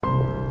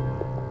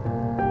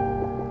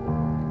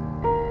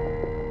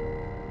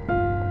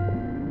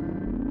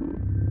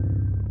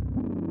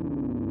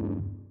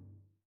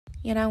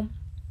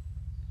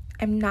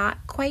I'm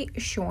not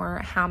quite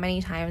sure how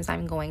many times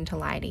I'm going to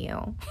lie to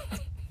you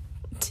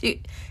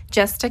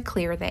just to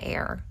clear the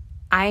air.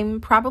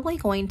 I'm probably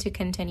going to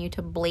continue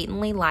to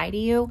blatantly lie to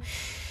you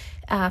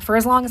for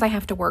as long as I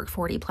have to work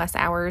 40 plus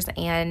hours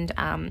and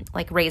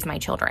raise my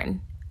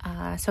children.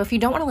 So if you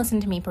don't want to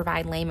listen to me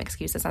provide lame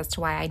excuses as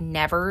to why I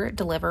never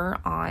deliver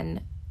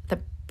on the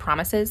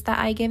promises that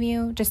I give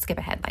you, just skip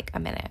ahead like a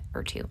minute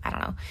or two. I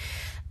don't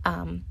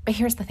know. But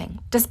here's the thing.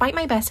 Despite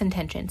my best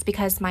intentions,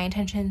 because my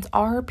intentions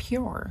are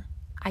pure,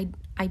 I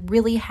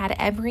really had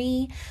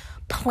every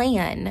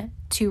plan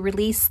to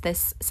release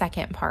this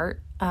second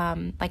part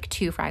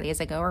 2 Fridays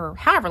ago or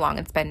however long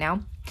it's been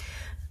now.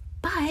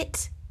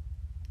 But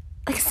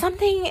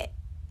something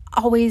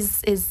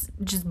always is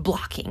just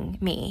blocking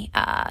me,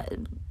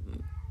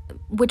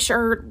 which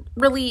are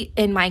really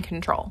in my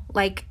control.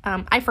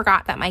 I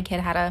forgot that my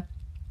kid had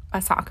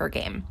a soccer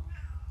game.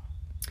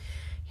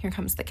 Here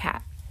comes the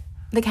cat.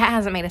 The cat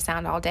hasn't made a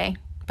sound all day,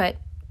 but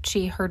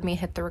she heard me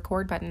hit the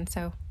record button,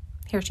 so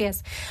here she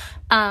is.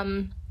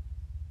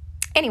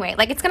 Anyway,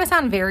 it's going to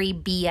sound very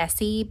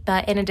BS-y,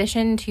 but in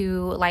addition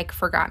to,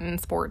 forgotten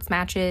sports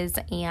matches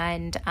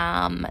and,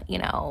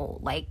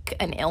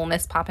 an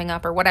illness popping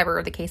up or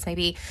whatever the case may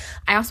be,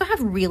 I also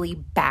have really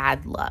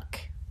bad luck.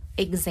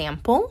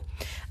 Example,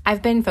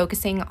 I've been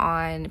focusing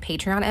on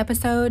Patreon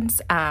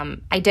episodes.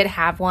 I did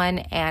have one,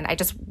 and I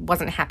just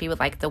wasn't happy with,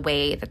 the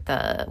way that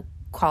the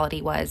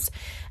quality was,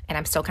 and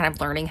I'm still kind of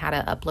learning how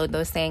to upload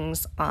those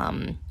things,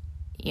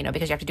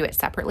 because you have to do it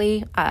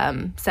separately.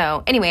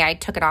 So anyway, I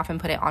took it off and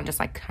put it on just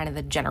kind of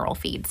the general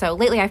feed. So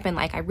lately I've been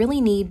I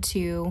really need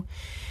to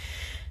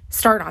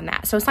start on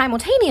that. So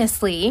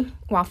simultaneously,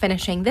 while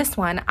finishing this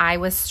one, I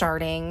was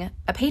starting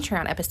a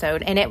Patreon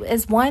episode, and it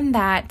is one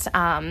that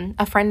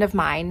a friend of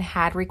mine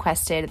had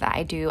requested that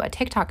I do a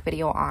TikTok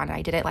video on.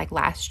 I did it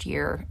last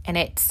year, and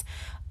it's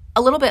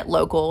a little bit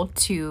local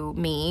to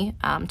me,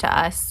 to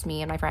us,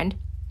 me and my friend,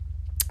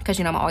 because,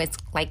 I'm always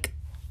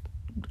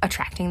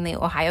attracting the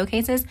Ohio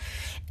cases.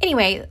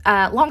 Anyway,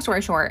 long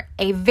story short,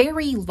 a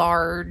very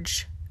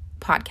large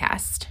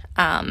podcast,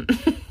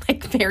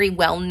 very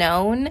well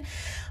known,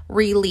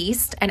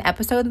 released an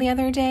episode the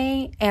other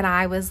day, and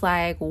I was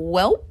like,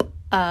 welp,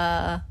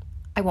 I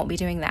won't be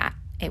doing that.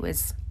 It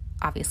was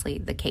obviously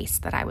the case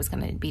that I was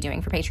going to be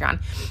doing for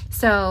Patreon.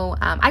 So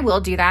I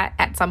will do that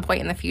at some point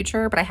in the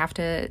future, but I have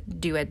to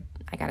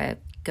I got to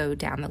go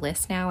down the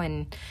list now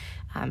and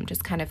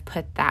just kind of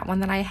put that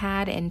one that I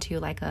had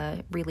into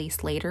a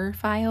release later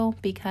file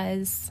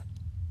because,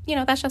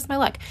 that's just my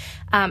luck.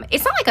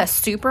 It's not a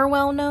super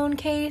well-known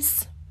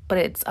case, but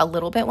it's a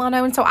little bit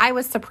well-known. So I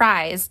was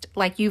surprised,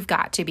 you've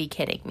got to be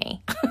kidding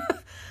me.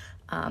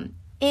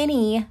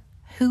 Any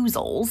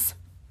hoozles,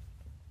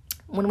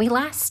 when we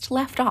last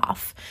left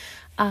off,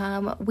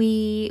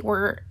 we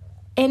were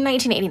in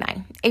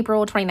 1989,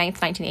 April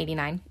 29th,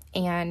 1989,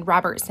 and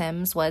Robert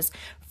Sims was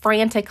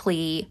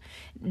frantically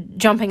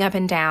jumping up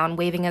and down,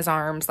 waving his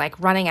arms,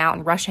 running out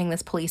and rushing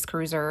this police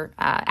cruiser,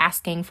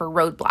 asking for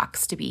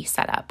roadblocks to be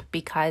set up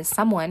because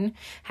someone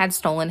had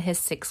stolen his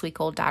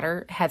 6-week-old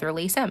daughter,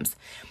 Heatherly Sims.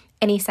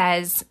 And he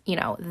says,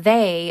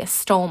 they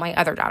stole my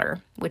other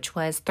daughter, which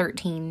was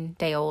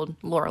 13-day-old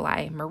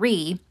Lorelei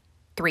Marie,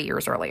 3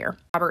 years earlier.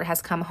 Robert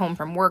has come home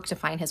from work to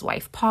find his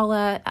wife,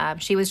 Paula.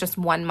 She was just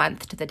 1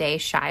 month to the day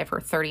shy of her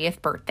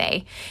 30th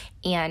birthday,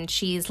 and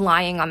she's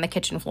lying on the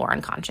kitchen floor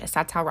unconscious.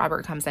 That's how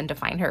Robert comes in to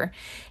find her.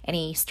 And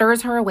he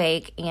stirs her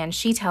awake, and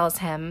she tells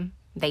him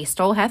they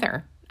stole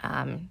Heather.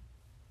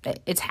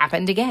 It's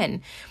happened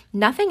again.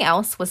 Nothing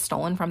else was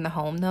stolen from the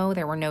home, though.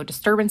 There were no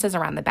disturbances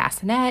around the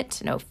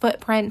bassinet, no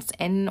footprints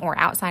in or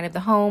outside of the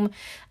home.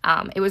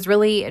 It was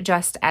really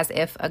just as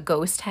if a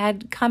ghost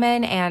had come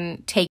in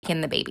and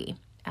taken the baby.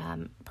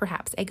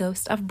 Perhaps a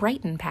ghost of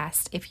Brighton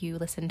past, if you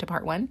listen to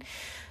part 1.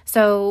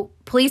 So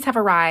police have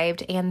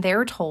arrived, and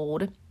they're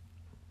told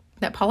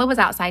that Paula was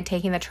outside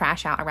taking the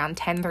trash out around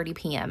 10:30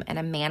 p.m. and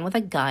a man with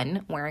a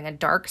gun wearing a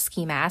dark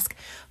ski mask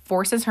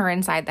forces her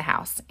inside the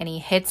house, and he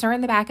hits her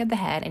in the back of the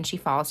head, and she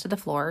falls to the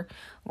floor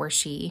where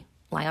she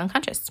lay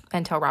unconscious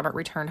until Robert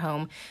returned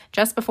home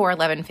just before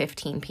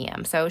 11:15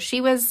 p.m. So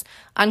she was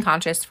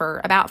unconscious for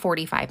about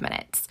 45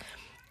 minutes.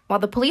 While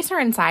the police are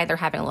inside, they're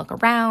having a look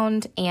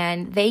around,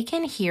 and they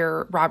can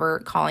hear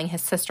Robert calling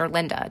his sister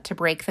Linda to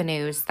break the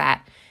news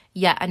that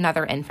yet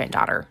another infant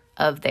daughter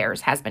of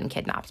theirs has been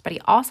kidnapped. But he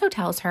also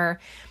tells her,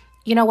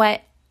 you know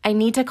what, I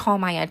need to call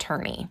my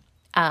attorney.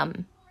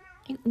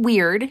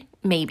 Weird,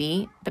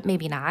 maybe, but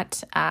maybe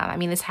not.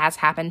 This has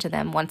happened to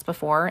them once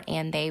before,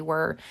 and they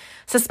were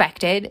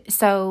suspected.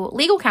 So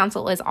legal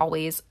counsel is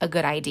always a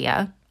good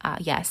idea.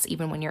 Yes,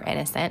 even when you're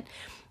innocent.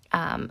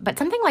 But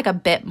something a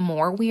bit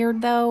more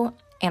weird, though,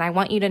 and I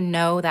want you to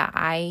know that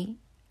I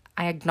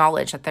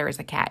acknowledge that there is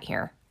a cat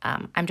here.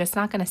 I'm just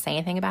not going to say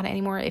anything about it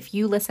anymore. If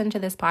you listen to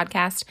this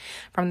podcast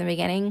from the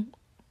beginning,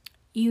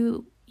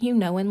 you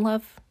know and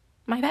love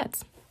my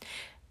pets.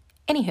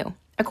 Anywho,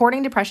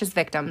 according to Precious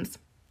victims,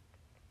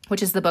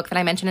 which is the book that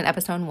I mentioned in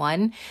episode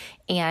 1.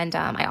 And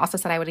I also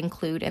said I would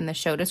include in the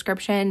show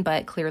description,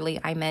 but clearly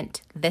I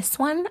meant this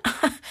one.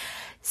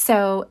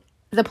 So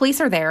the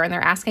police are there and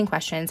they're asking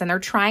questions and they're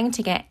trying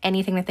to get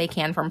anything that they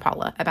can from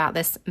Paula about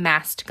this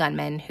masked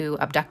gunman who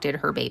abducted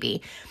her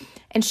baby.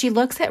 And she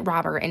looks at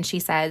Robert and she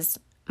says,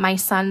 "My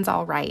son's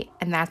all right,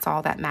 and that's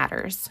all that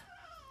matters."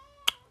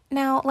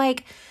 Now,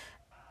 like,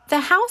 the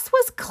house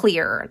was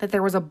clear that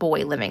there was a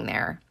boy living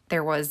there.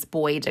 There was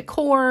boy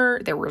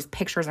decor. There was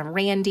pictures of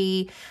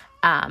Randy.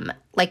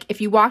 Like,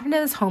 if you walked into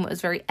this home, it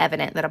was very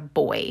evident that a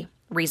boy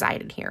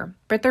resided here.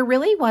 But there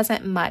really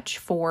wasn't much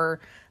for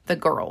the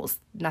girls.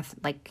 Nothing,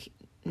 like,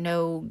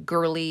 no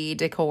girly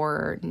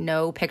decor,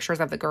 no pictures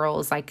of the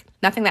girls, like,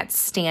 nothing that's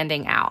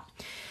standing out.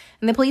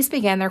 And the police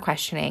began their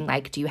questioning,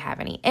 like, do you have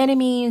any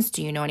enemies?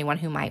 Do you know anyone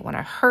who might want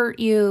to hurt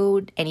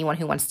you? Anyone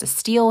who wants to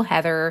steal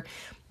Heather?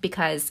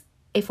 Because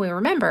if we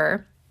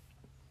remember,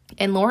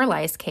 in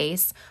Lorelai's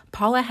case,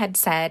 Paula had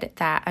said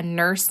that a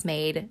nurse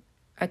made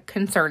a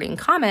concerning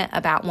comment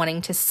about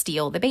wanting to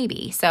steal the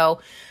baby. So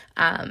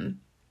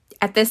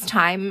at this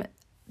time,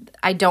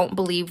 I don't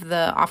believe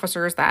the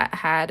officers that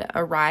had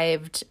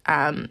arrived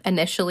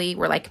initially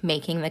were, like,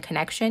 making the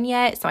connection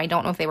yet. So I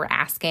don't know if they were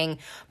asking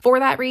for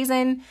that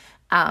reason.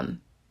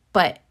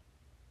 But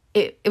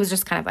it was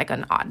just kind of like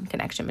an odd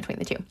connection between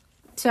the two.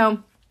 So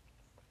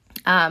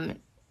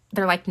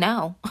they're like,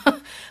 no,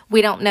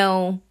 we don't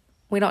know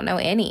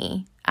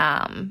anyone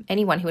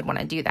who would want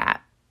to do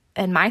that.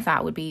 And my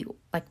thought would be,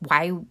 like,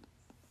 why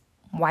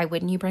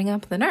wouldn't you bring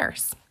up the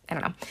nurse? I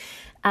don't know.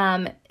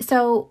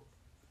 So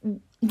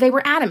they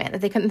were adamant that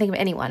they couldn't think of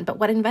anyone. But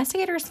what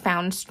investigators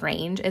found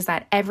strange is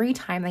that every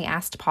time they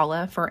asked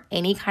Paula for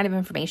any kind of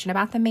information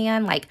about the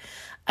man, like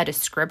a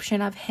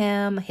description of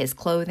him, his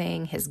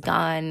clothing, his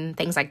gun,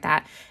 things like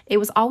that, it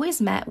was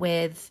always met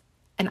with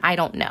an "I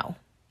don't know,"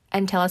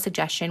 until a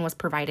suggestion was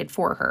provided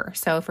for her.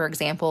 So, for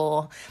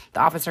example, the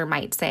officer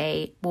might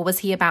say, "Well, was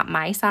he about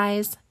my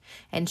size?"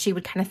 And she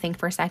would kind of think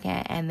for a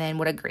second and then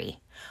would agree.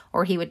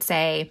 Or he would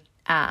say,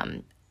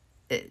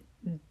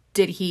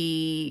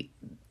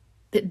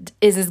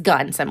 is his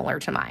gun similar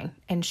to mine?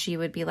 And she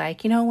would be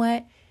like, you know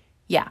what?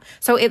 Yeah.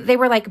 So they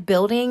were, like,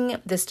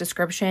 building this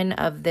description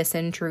of this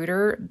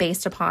intruder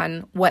based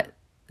upon what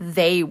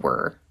they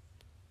were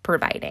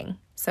providing.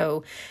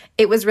 So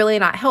it was really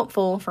not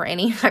helpful for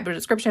any type of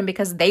description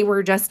because they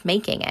were just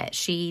making it.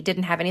 She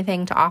didn't have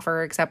anything to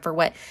offer except for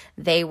what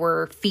they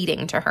were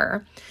feeding to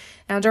her.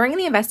 Now, during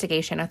the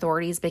investigation,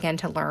 authorities began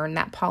to learn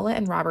that Paula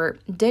and Robert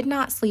did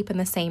not sleep in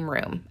the same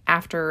room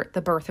after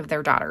the birth of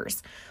their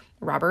daughters.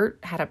 Robert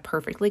had a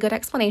perfectly good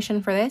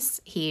explanation for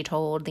this. He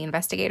told the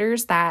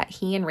investigators that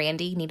he and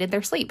Randy needed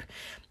their sleep.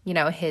 You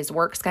know, his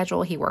work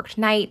schedule, he worked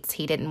nights.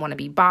 He didn't want to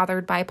be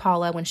bothered by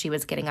Paula when she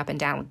was getting up and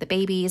down with the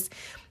babies.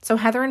 So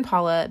Heather and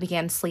Paula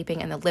began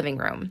sleeping in the living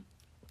room.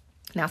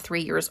 Now,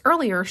 3 years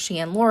earlier, she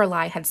and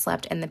Lorelai had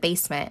slept in the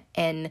basement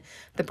in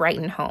the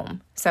Brighton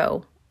home.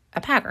 So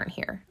a pattern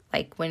here.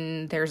 Like,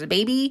 when there's a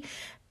baby,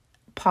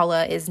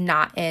 Paula is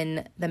not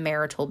in the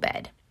marital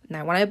bed. And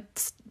I want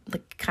to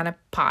kind of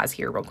pause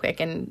here real quick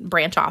and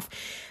branch off.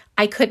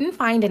 I couldn't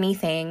find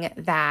anything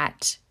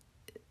that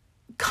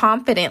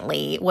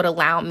confidently would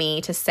allow me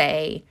to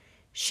say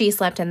she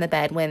slept in the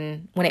bed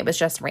when it was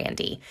just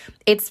Randy.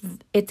 It's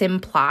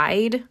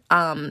implied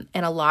in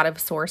a lot of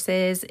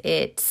sources.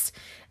 It's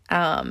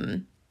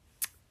kind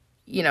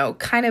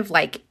of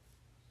like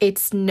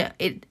it's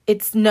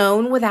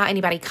known without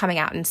anybody coming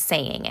out and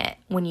saying it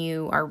when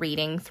you are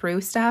reading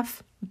through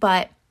stuff,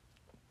 but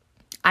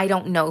I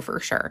don't know for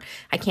sure.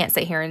 I can't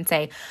sit here and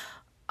say,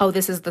 oh,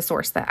 this is the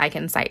source that I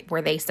can cite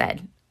where they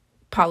said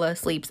Paula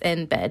sleeps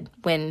in bed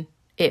when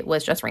it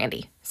was just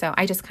Randy. So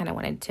I just kind of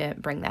wanted to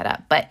bring that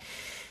up. But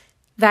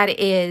that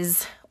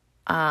is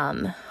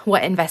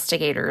what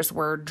investigators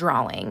were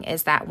drawing,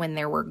 is that when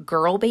there were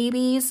girl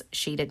babies,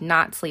 she did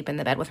not sleep in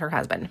the bed with her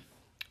husband.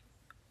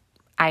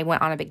 I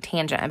went on a big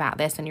tangent about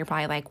this, and you're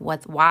probably like,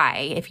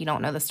 why, if you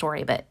don't know the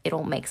story, but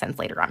it'll make sense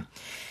later on.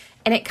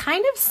 And it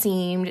kind of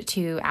seemed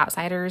to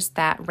outsiders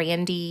that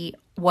Randy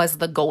was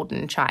the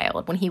golden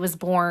child. When he was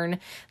born,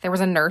 there was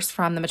a nurse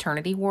from the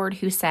maternity ward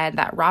who said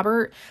that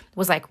Robert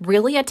was, like,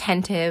 really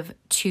attentive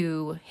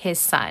to his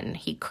son.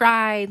 He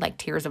cried, like,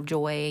 tears of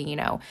joy, you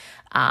know.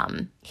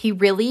 He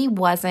really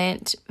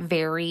wasn't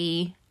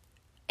very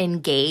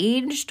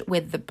engaged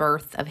with the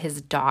birth of his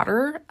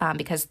daughter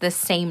because this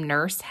same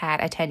nurse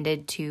had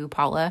attended to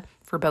Paula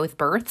for both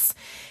births.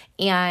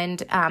 And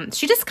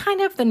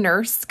the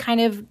nurse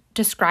kind of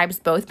describes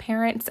both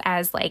parents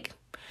as, like,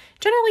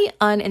 generally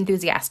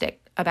unenthusiastic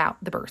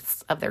about the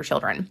births of their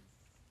children.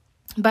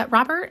 But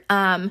Robert,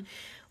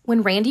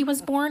 when Randy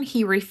was born,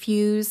 he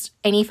refused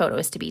any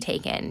photos to be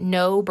taken.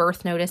 No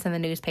birth notice in the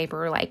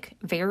newspaper, like,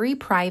 very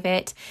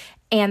private.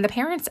 And the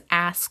parents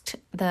asked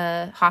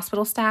the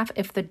hospital staff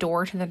if the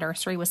door to the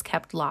nursery was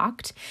kept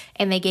locked,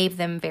 and they gave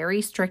them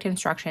very strict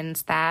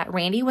instructions that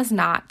Randy was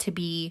not to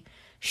be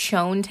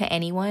shown to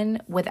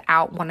anyone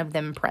without one of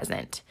them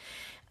present.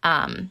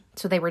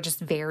 So they were just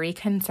very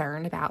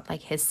concerned about,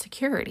 like, his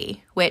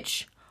security,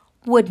 which,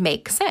 would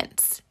make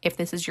sense if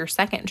this is your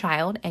second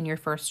child and your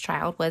first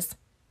child was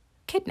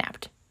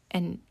kidnapped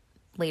and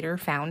later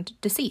found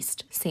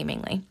deceased,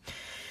 seemingly.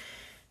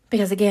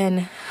 Because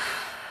again,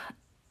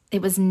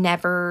 it was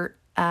never,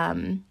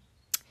 it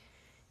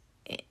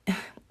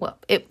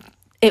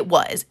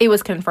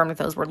was confirmed that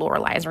those were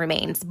Lorelai's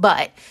remains,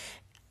 but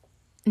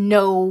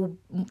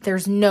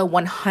there's no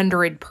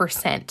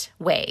 100%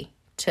 way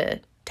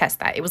to test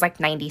that. It was like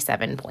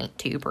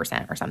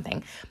 97.2% or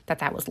something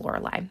that was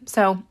Lorelai.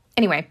 So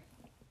anyway,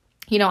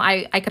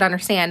 I could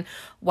understand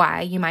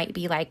why you might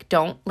be like,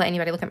 don't let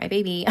anybody look at my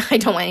baby. I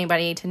don't want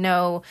anybody to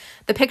know.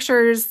 The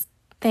pictures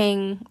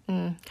thing,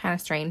 kind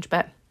of strange,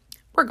 but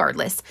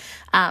regardless,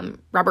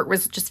 Robert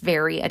was just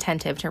very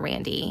attentive to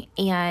Randy.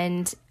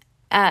 And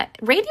Randy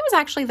was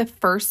actually the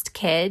first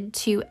kid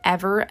to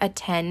ever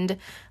attend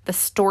the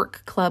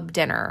Stork Club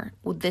dinner.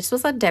 This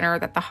was a dinner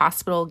that the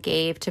hospital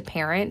gave to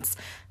parents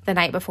the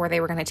night before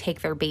they were going to take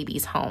their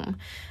babies home.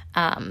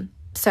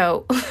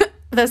 So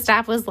the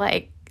staff was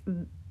like,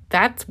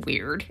 that's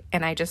weird.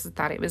 And I just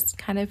thought it was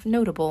kind of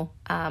notable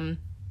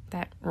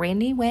that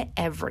Randy went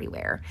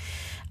everywhere.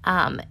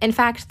 In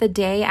fact, the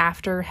day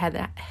after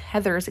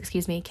Heather's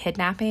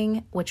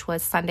kidnapping, which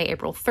was Sunday,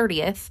 April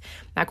 30th,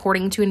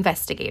 according to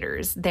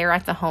investigators, they're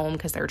at the home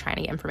because they're trying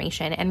to get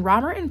information. And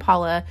Robert and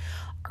Paula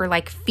are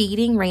like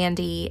feeding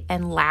Randy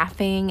and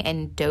laughing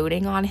and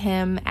doting on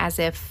him as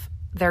if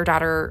their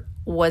daughter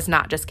was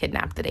not just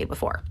kidnapped the day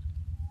before.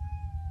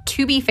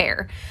 To be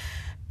fair,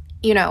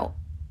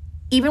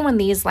 even when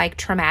these like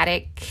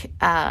traumatic,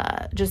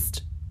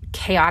 just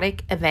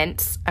chaotic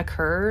events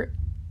occur,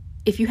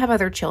 if you have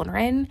other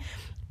children,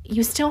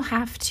 you still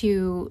have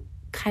to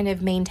kind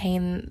of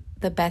maintain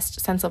the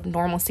best sense of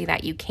normalcy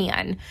that you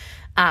can.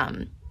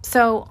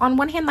 So on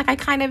one hand, like I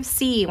kind of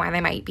see why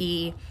they might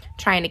be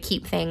trying to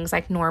keep things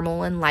like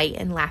normal and light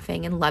and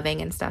laughing and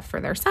loving and stuff for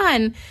their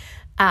son.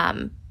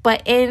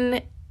 But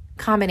in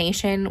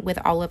combination with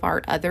all of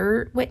our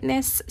other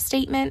witness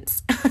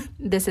statements,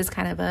 this is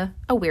kind of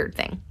a weird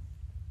thing.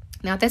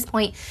 Now, at this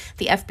point,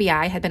 the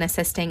FBI had been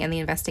assisting in the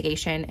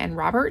investigation, and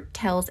Robert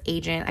tells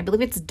Agent, I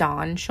believe it's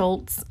Don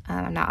Schultz,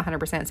 I'm not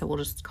 100%, so we'll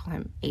just call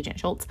him Agent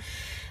Schultz,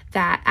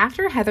 that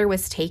after Heather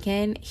was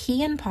taken,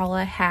 he and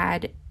Paula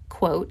had,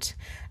 quote,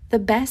 the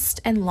best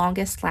and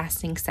longest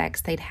lasting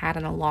sex they'd had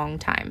in a long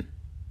time.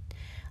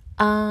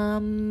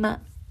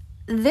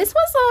 This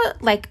was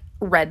a,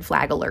 red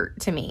flag alert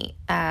to me.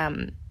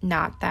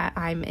 Not that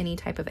I'm any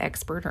type of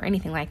expert or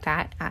anything like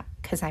that,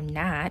 because I'm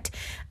not.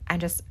 I'm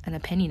just an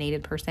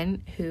opinionated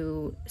person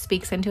who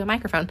speaks into a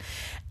microphone.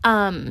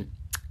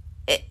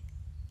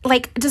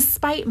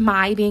 Despite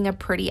my being a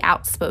pretty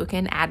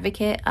outspoken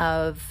advocate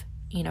of,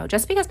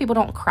 just because people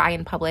don't cry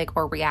in public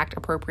or react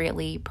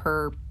appropriately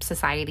per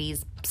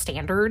society's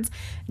standards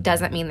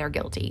doesn't mean they're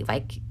guilty.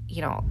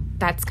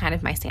 That's kind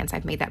of my stance.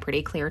 I've made that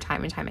pretty clear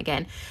time and time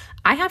again.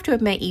 I have to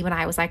admit, even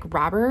I was like,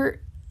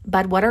 Robert,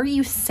 bud, what are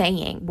you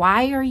saying?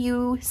 Why are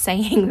you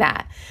saying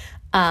that?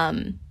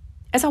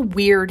 It's a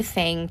weird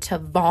thing to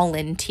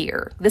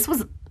volunteer. This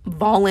was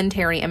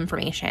voluntary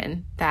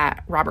information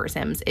that Robert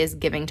Sims is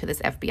giving to this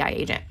FBI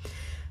agent.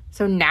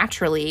 So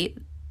naturally,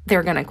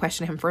 they're going to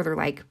question him further,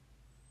 like,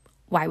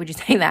 why would you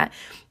say that?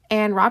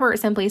 And Robert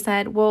simply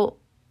said, well,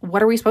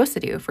 what are we supposed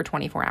to do for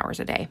 24 hours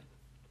a day?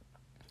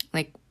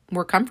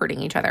 We're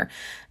comforting each other.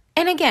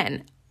 And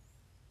again,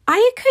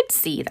 I could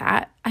see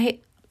that. I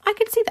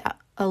could see that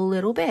a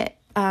little bit.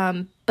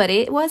 But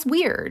it was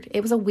weird.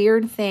 It was a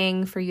weird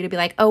thing for you to be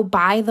like, oh,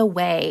 by the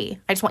way,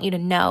 I just want you to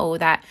know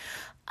that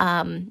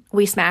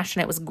we smashed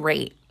and it was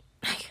great.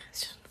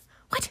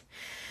 What?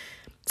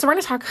 So we're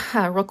going to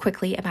talk real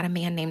quickly about a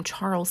man named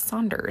Charles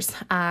Saunders.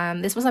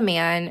 This was a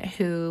man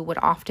who would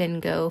often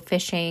go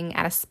fishing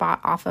at a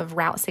spot off of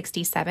Route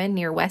 67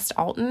 near West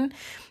Alton.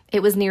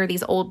 It was near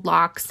these old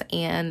locks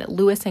and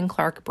Lewis and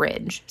Clark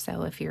Bridge.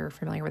 So if you're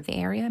familiar with the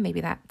area,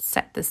 maybe that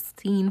set the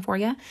scene for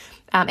you.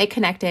 It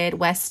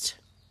connected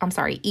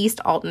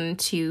East Alton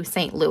to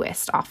St.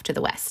 Louis off to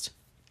the west.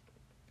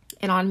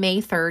 And on May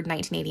 3rd,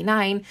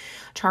 1989,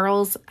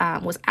 Charles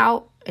was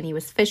out and he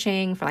was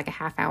fishing for a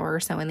half hour or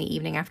so in the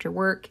evening after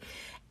work.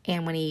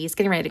 And when he's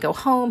getting ready to go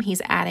home,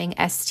 he's adding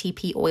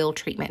STP oil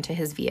treatment to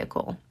his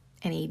vehicle.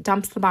 And he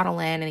dumps the bottle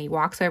in and he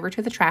walks over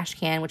to the trash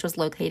can, which was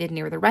located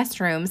near the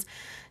restrooms,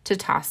 to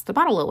toss the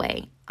bottle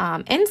away.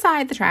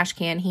 Inside the trash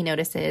can, he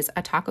notices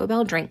a Taco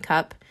Bell drink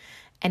cup,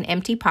 an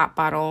empty pop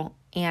bottle,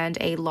 and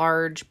a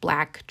large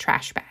black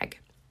trash bag.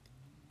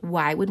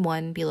 Why would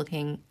one be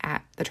looking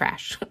at the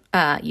trash,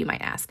 you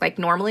might ask?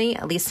 Normally,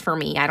 at least for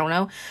me, I don't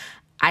know,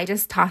 I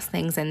just toss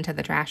things into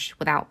the trash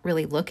without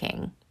really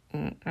looking.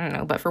 I don't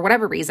know, but for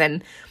whatever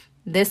reason,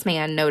 this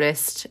man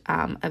noticed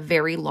a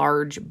very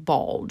large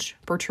bulge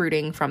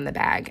protruding from the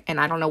bag. And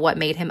I don't know what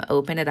made him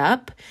open it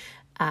up,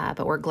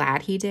 but we're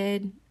glad he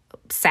did.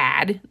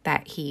 Sad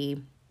that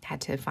he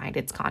had to find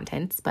its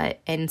contents, but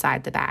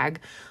inside the bag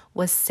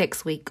was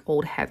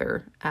 6-week-old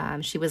Heather.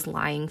 She was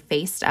lying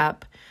faced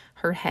up.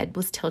 Her head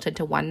was tilted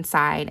to one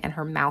side and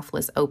her mouth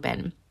was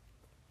open.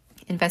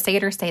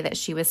 Investigators say that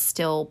she was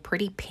still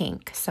pretty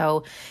pink,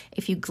 so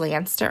if you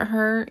glanced at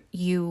her,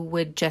 you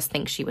would just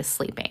think she was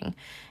sleeping.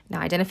 Now,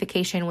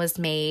 identification was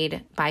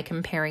made by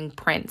comparing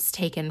prints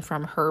taken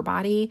from her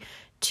body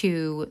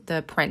to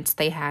the prints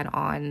they had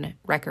on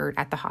record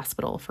at the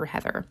hospital for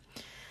Heather.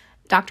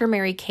 Dr.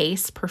 Mary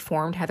Case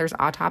performed Heather's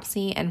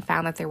autopsy and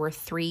found that there were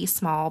 3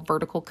 small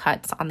vertical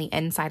cuts on the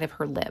inside of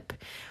her lip.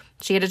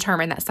 She had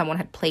determined that someone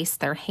had placed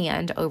their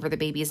hand over the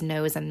baby's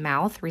nose and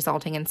mouth,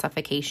 resulting in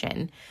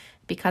suffocation.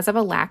 Because of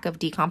a lack of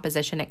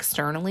decomposition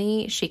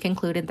externally, she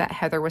concluded that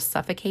Heather was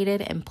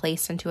suffocated and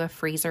placed into a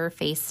freezer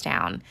face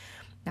down.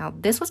 Now,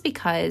 this was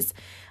because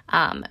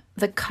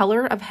the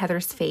color of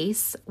Heather's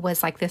face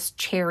was like this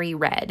cherry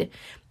red.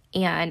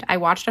 And I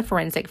watched a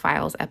Forensic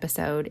Files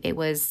episode. It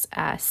was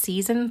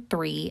season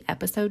 3,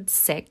 episode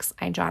 6.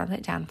 I jotted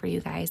it down for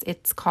you guys.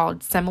 It's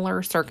called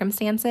Similar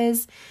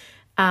Circumstances.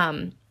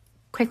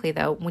 Quickly,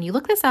 though, when you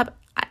look this up,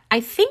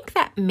 I think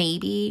that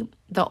maybe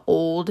the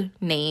old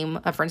name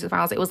of Forensic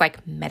Files, it was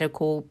like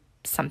medical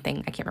something,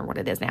 I can't remember what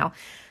it is now,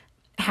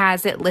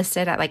 has it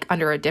listed at like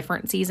under a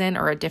different season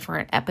or a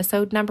different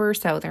episode number,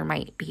 so there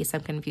might be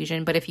some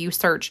confusion. But if you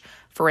search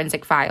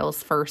Forensic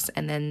Files first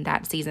and then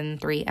that season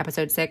 3,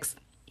 episode 6,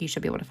 you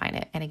should be able to find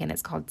it. And again,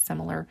 it's called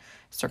Similar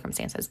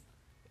Circumstances.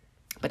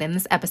 But in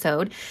this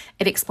episode,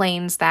 it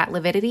explains that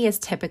lividity is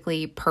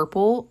typically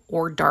purple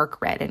or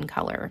dark red in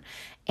color.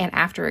 And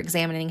after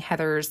examining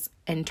Heather's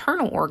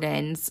internal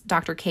organs,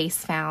 Dr. Case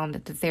found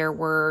that there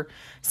were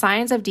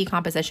signs of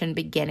decomposition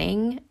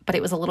beginning, but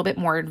it was a little bit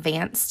more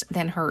advanced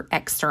than her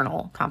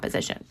external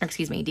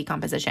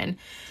decomposition.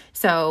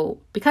 So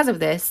because of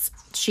this,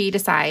 she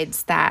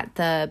decides that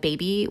the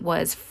baby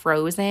was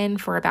frozen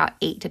for about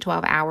 8 to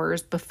 12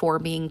 hours before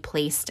being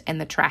placed in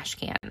the trash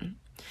can.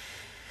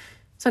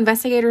 So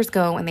investigators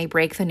go and they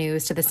break the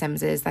news to the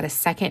Simses that a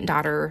second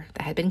daughter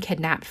that had been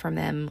kidnapped from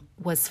them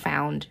was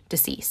found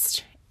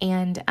deceased.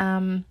 And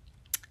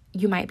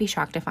you might be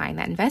shocked to find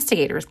that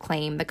investigators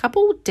claim the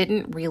couple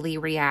didn't really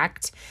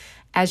react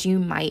as you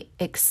might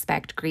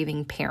expect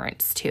grieving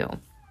parents to.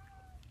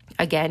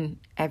 Again,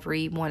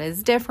 everyone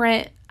is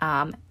different.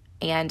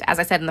 And as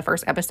I said in the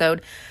first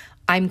episode,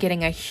 I'm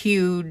getting a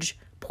huge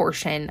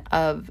portion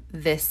of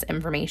this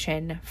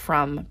information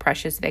from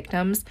Precious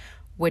Victims,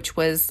 which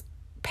was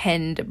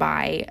penned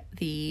by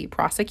the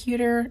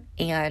prosecutor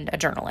and a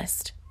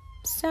journalist.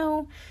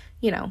 So,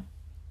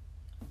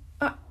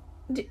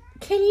 do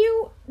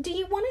you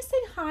want to say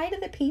hi to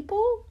the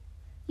people?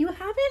 You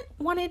haven't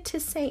wanted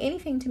to say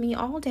anything to me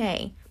all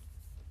day.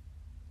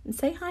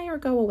 Say hi or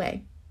go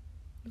away.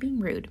 You're being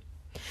rude.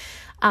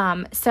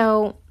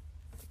 So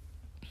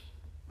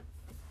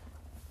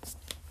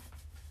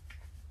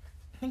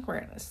I think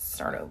we're going to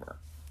start over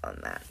on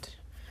that.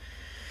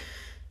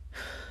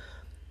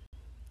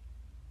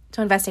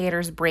 So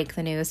investigators break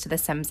the news to the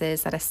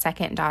Simses that a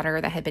second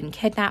daughter that had been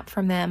kidnapped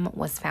from them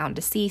was found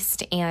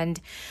deceased.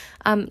 And,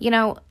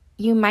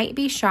 you might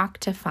be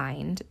shocked to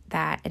find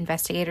that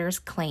investigators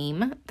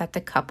claim that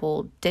the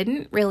couple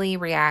didn't really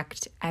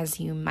react as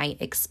you might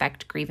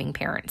expect grieving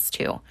parents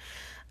to.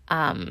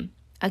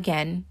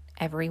 Again,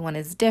 everyone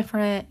is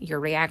different. Your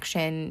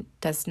reaction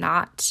does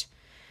not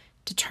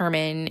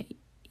determine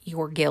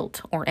your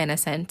guilt or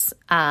innocence.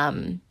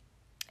 And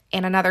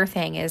another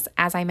thing is,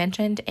 as I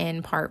mentioned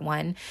in part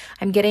 1,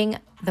 I'm getting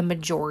the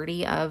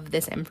majority of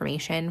this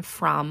information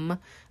from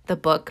the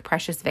book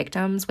Precious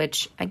Victims,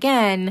 which,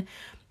 again,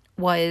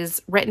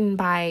 was written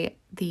by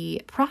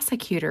the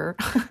prosecutor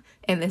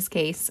in this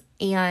case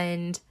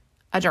and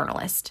a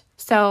journalist.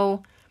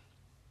 So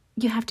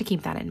you have to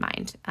keep that in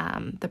mind,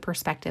 the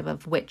perspective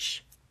of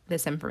which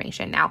this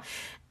information. Now,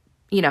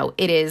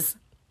 it is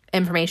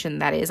information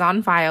that is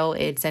on file.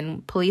 It's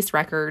in police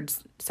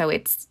records, so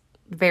it's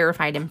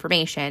verified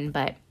information,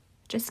 but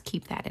just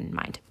keep that in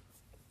mind.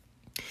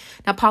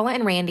 Now, Paula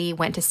and Randy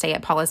went to stay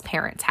at Paula's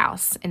parents'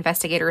 house.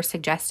 Investigators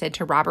suggested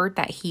to Robert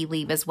that he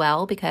leave as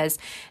well because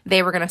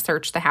they were going to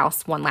search the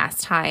house one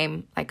last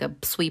time, like a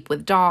sweep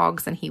with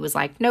dogs, and he was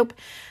like, nope,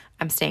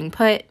 I'm staying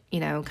put,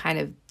 kind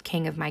of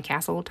king of my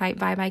castle type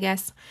vibe, I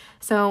guess.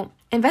 So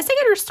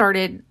investigators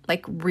started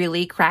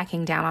really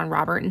cracking down on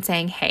Robert and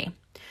saying, hey,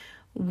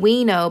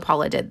 we know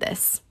Paula did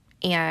this.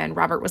 And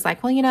Robert was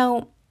like,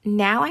 well,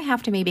 now I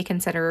have to maybe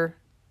consider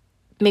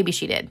maybe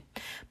she did,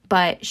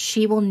 but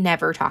she will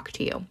never talk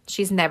to you.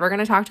 She's never going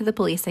to talk to the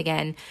police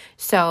again.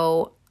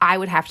 So I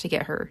would have to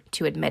get her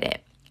to admit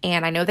it.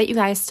 And I know that you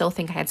guys still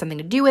think I had something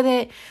to do with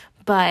it,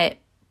 but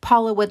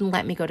Paula wouldn't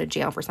let me go to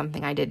jail for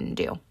something I didn't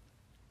do.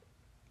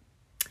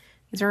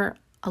 These are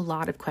a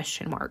lot of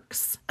question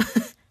marks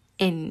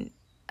in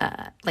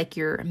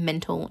your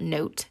mental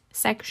note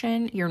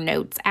section, your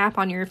notes app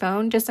on your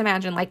phone. Just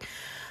imagine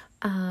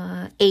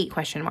 8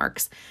 question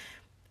marks.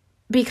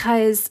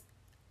 Because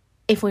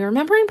if we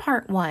remember in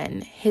part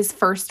 1, his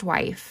first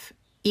wife,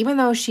 even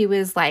though she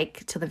was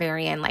to the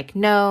very end,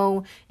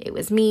 no, it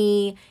was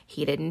me,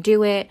 he didn't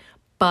do it,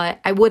 but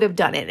I would have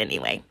done it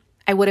anyway.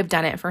 I would have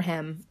done it for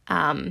him.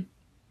 I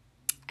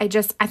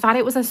thought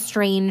it was a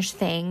strange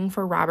thing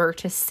for Robert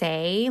to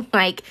say.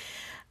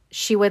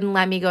 she wouldn't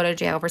let me go to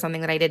jail for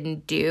something that I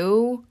didn't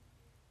do,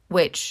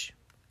 which,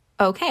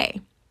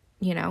 okay,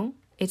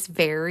 it's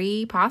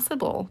very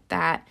possible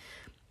that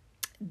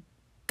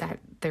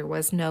there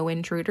was no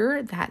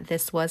intruder, that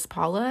this was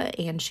Paula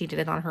and she did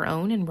it on her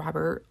own and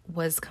Robert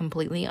was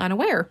completely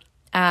unaware.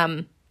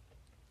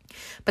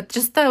 But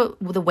just the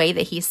way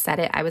that he said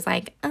it, I was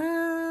like,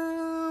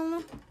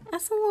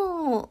 that's a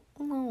little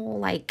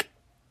like,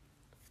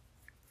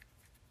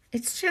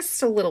 it's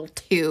just a little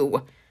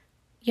too,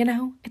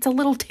 it's a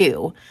little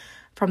too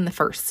from the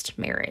first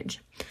marriage.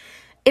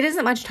 It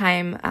isn't much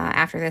time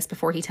after this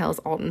before he tells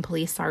Alton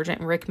Police Sergeant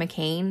Rick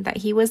McCain that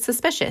he was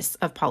suspicious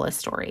of Paula's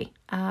story,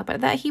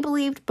 but that he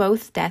believed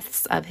both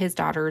deaths of his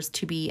daughters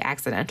to be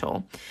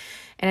accidental.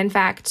 And in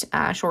fact,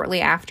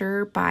 shortly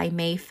after, by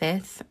May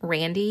 5th,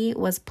 Randy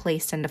was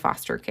placed into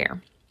foster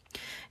care.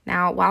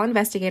 Now, while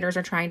investigators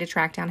are trying to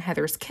track down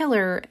Heather's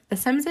killer, the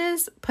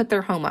Simses put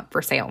their home up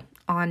for sale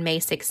on May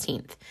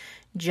 16th.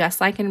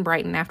 Just like in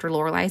Brighton after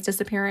Lorelai's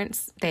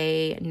disappearance,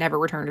 they never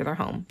return to their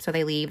home. So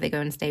they leave, they go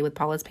and stay with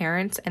Paula's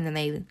parents, and then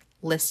they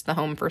list the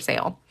home for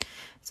sale.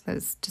 So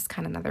it's just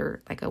kind of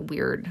another, like, a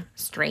weird,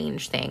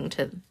 strange thing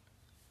to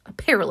a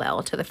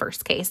parallel to the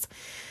first case.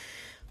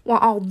 While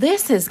all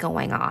this is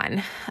going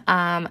on,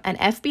 an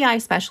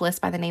FBI specialist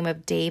by the name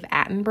of Dave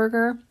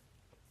Attenberger,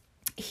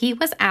 he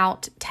was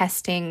out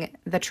testing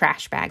the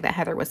trash bag that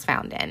Heather was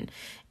found in.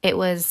 It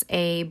was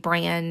a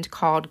brand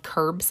called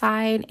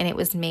Curbside, and it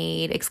was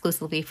made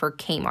exclusively for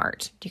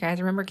Kmart. Do you guys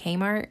remember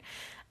Kmart?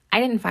 I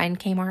didn't find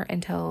Kmart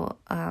until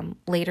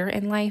later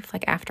in life,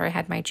 like after I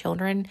had my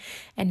children,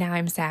 and now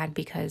I'm sad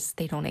because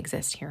they don't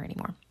exist here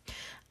anymore.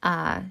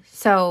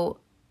 So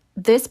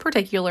this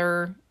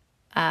particular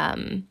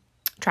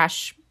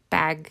trash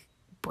bag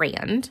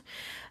brand,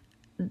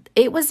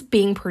 it was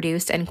being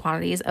produced in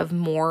quantities of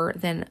more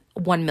than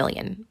 1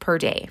 million per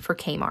day for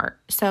Kmart.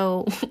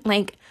 So,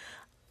 like,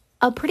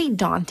 a pretty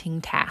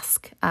daunting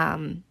task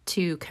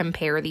to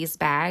compare these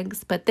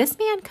bags. But this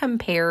man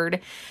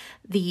compared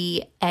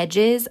the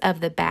edges of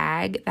the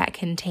bag that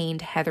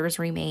contained Heather's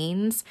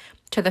remains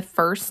to the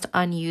first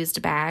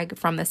unused bag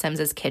from the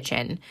Simses'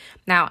 kitchen.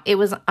 Now, it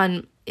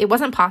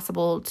wasn't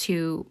possible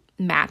to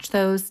match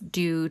those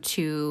due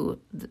to,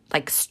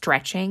 like,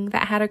 stretching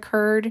that had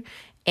occurred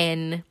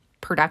in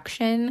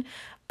production,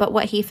 but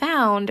what he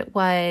found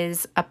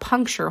was a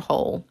puncture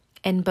hole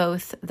in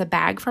both the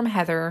bag from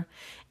Heather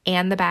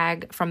and the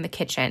bag from the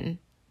kitchen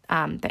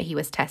that he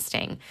was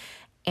testing.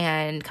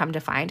 And come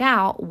to find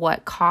out,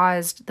 what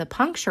caused the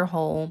puncture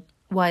hole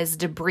was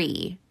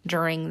debris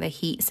during the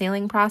heat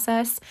sealing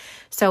process.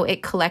 So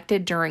it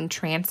collected during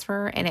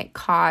transfer, and it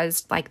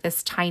caused like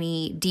this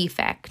tiny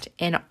defect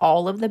in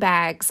all of the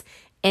bags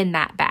in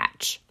that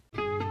batch.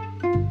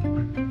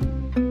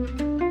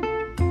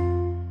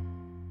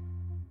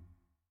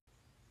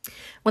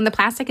 When the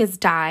plastic is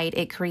dyed,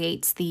 it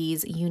creates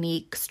these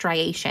unique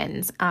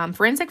striations.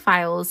 Forensic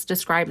files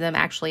describe them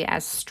actually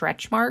as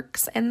stretch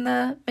marks in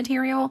the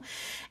material.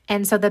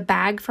 And so the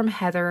bag from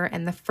Heather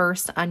and the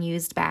first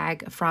unused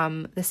bag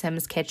from the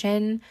Sims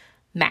kitchen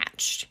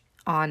matched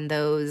on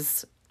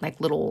those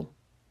like little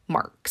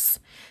marks.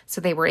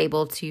 So they were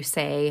able to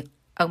say,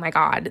 oh my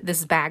God,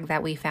 this bag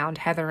that we found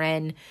Heather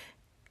in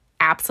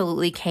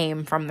absolutely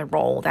came from the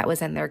roll that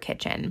was in their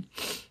kitchen.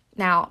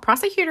 Now,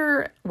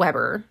 Prosecutor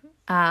Weber,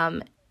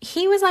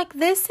 he was like,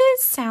 this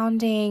is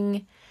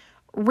sounding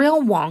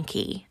real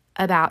wonky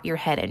about your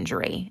head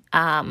injury.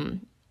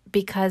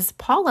 Because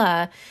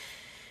Paula,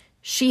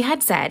 she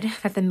had said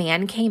that the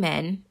man came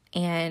in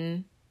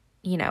and,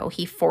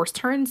 he forced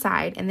her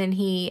inside, and then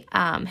he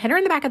hit her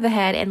in the back of the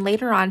head. And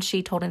later on,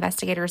 she told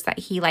investigators that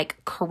he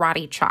like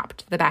karate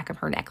chopped the back of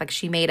her neck. Like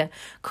she made a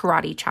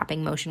karate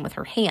chopping motion with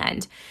her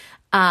hand.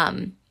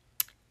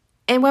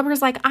 And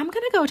Weber's like, I'm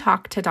going to go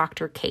talk to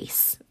Dr.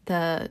 Case,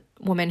 the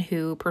woman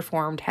who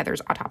performed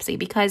Heather's autopsy,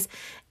 because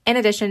in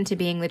addition to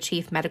being the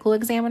chief medical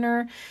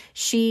examiner,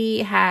 she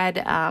had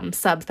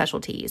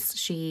subspecialties.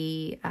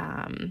 She,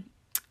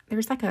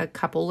 there's like a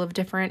couple of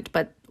different,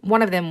 but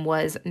one of them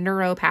was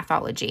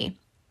neuropathology.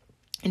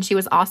 And she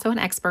was also an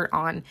expert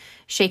on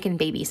shaken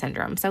baby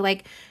syndrome. So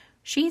like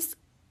she's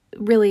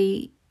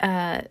really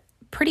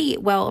pretty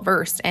well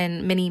versed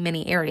in many,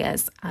 many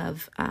areas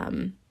of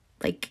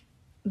like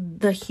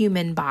the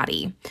human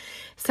body.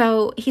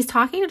 So he's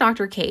talking to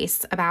Dr.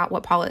 Case about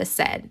what Paula has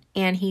said.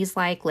 And he's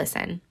like,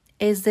 listen,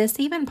 is this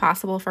even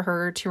possible for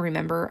her to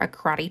remember a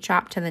karate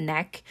chop to the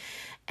neck?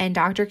 And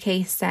Dr.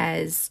 Case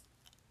says,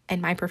 in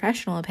my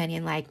professional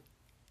opinion, like,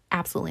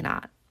 absolutely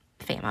not,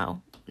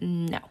 Famo.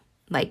 No.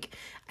 Like,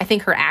 I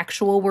think her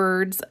actual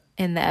words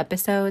in the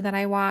episode that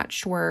I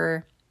watched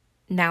were,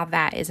 now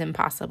that is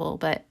impossible.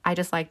 But I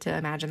just like to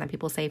imagine that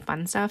people say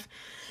fun stuff.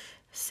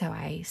 So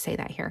I say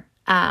that here.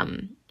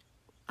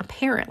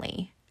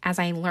 Apparently, as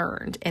I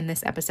learned in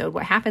this episode,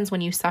 what happens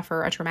when you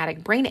suffer a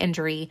traumatic brain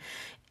injury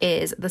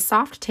is the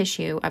soft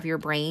tissue of your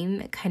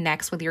brain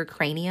connects with your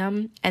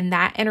cranium, and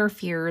that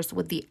interferes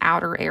with the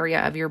outer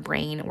area of your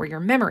brain where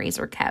your memories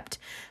are kept.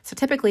 So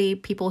typically,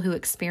 people who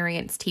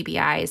experience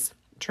TBIs,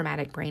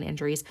 traumatic brain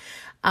injuries,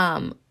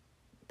 and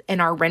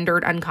and are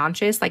rendered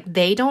unconscious, like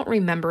they don't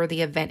remember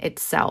the event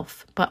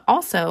itself, but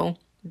also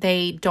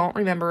they don't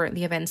remember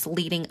the events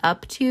leading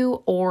up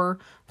to or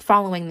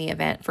following the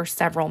event for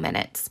several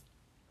minutes.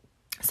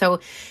 So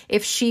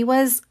if she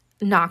was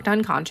knocked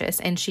unconscious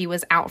and she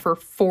was out for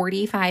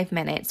 45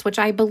 minutes, which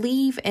I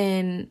believe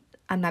in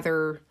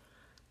another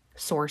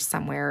source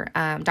somewhere,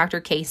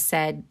 Dr. Case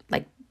said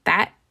like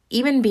that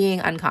even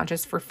being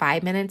unconscious for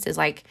 5 minutes is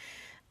like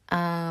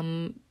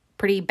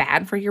pretty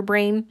bad for your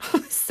brain.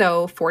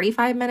 So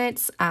 45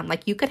 minutes,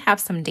 like you could have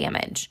some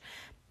damage.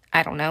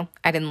 I don't know.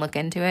 I didn't look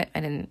into it.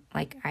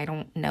 I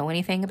don't know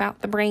anything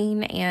about the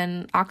brain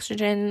and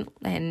oxygen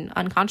and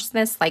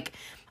unconsciousness. Like,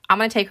 I'm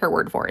going to take her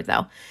word for it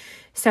though.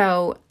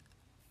 So,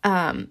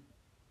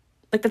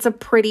 like that's a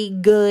pretty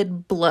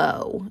good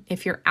blow.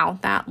 If you're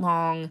out that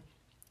long,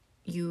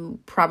 you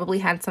probably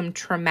had some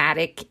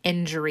traumatic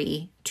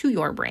injury to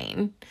your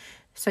brain.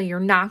 So you're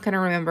not going to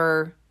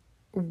remember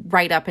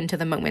right up into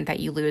the moment that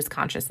you lose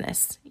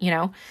consciousness, you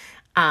know?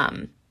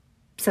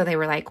 So they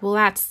were like, well,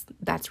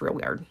 that's real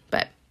weird.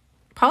 But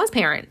Paula's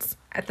parents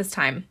at this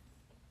time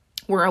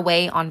were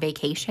away on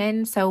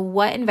vacation. So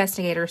what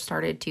investigators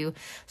started to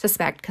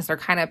suspect, because they're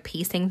kind of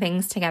piecing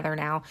things together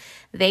now,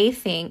 they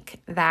think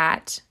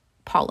that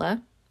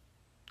Paula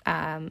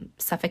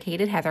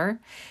suffocated Heather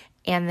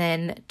and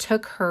then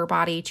took her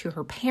body to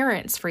her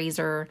parents'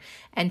 freezer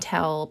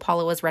until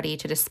Paula was ready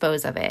to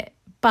dispose of it.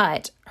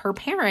 But her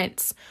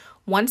parents,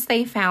 once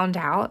they found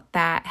out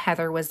that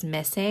Heather was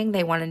missing,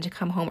 they wanted to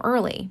come home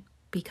early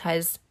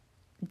because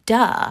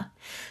duh.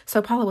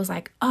 So Paula was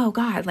like, oh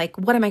God, like,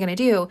 what am I going to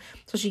do?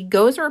 So she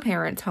goes to her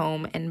parents'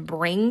 home and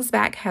brings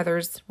back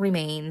Heather's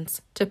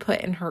remains to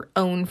put in her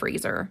own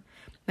freezer.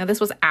 Now, this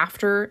was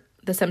after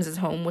the Simms'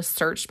 home was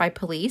searched by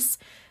police,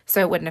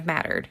 so it wouldn't have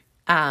mattered.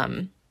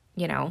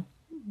 You know,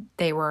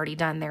 they were already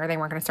done there. They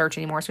weren't going to search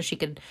anymore, so she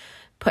could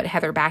put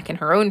Heather back in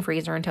her own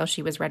freezer until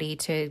she was ready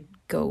to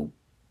go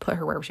put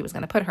her wherever she was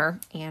going to put her.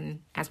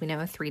 And as we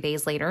know, 3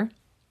 days later,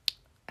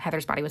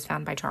 Heather's body was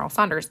found by Charles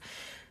Saunders.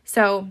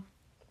 So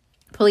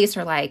police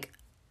are like,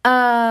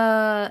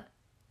 yeah,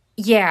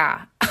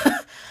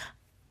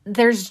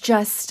 there's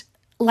just,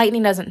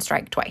 lightning doesn't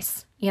strike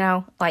twice, you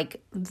know,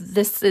 like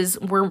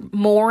we're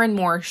more and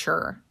more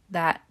sure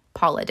that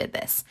Paula did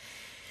this.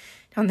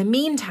 Now, in the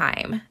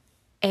meantime,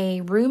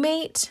 a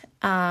roommate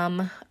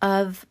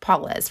of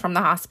Paula's from the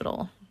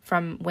hospital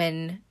from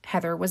when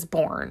Heather was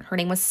born, her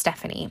name was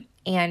Stephanie,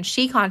 and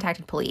she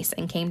contacted police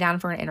and came down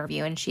for an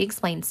interview, and she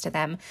explains to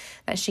them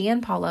that she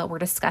and Paula were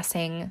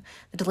discussing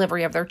the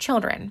delivery of their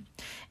children.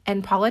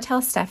 And Paula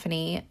tells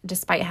Stephanie,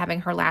 despite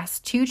having her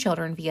last 2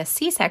 children via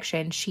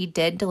C-section, she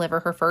did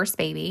deliver her first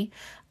baby,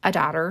 a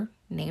daughter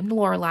named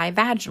Lorelai,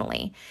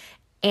 vaginally.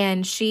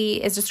 And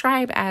she is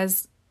described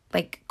as,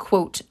 like,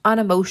 quote,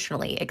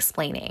 unemotionally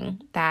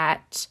explaining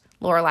that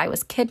Lorelai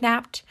was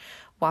kidnapped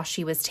while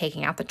she was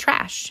taking out the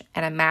trash,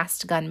 and a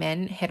masked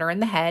gunman hit her in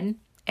the head,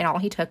 and all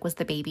he took was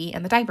the baby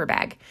and the diaper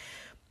bag.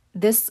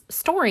 This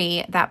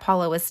story that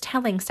Paula was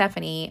telling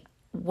Stephanie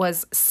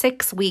was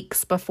 6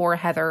 weeks before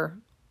Heather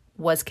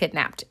was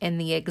kidnapped in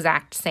the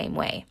exact same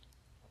way.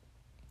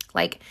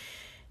 Like,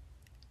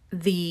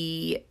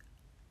 she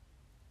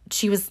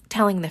was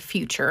telling the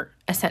future,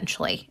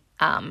 essentially,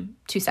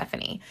 to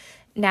Stephanie.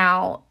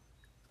 Now,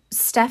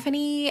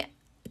 Stephanie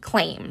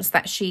claims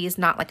that she's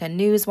not like a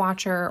news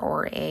watcher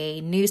or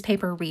a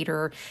newspaper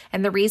reader.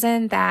 And the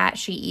reason that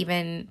she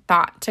even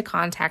thought to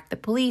contact the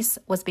police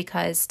was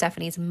because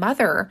Stephanie's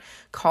mother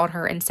called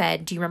her and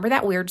said, do you remember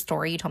that weird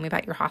story you told me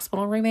about your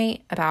hospital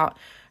roommate about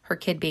her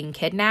kid being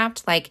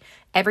kidnapped? Like,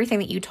 everything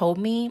that you told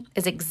me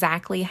is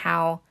exactly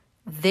how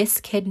this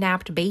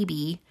kidnapped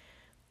baby,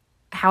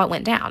 how it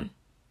went down.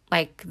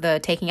 Like the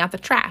taking out the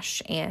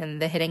trash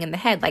and the hitting in the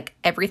head, like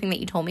everything that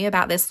you told me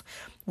about this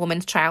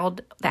woman's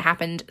child that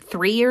happened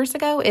 3 years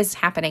ago is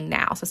happening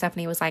now. So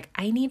Stephanie was like,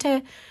 I need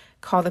to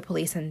call the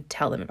police and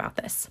tell them about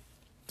this.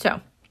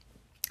 So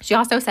she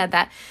also said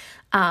that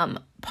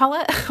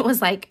Paula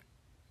was like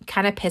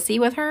kind of pissy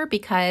with her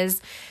because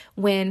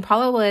when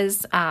Paula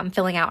was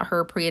filling out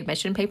her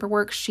pre-admission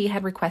paperwork, she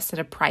had requested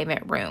a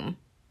private room,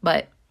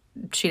 but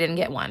she didn't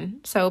get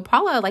one. So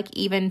Paula like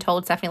even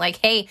told Stephanie like,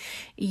 hey,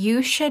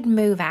 you should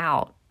move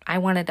out. I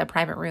wanted a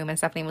private room. And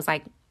Stephanie was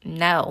like,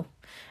 no.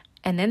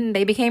 And then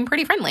they became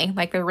pretty friendly.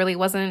 Like there really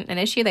wasn't an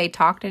issue. They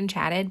talked and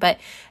chatted. But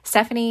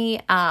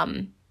Stephanie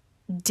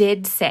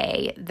did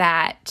say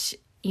that,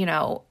 you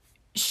know,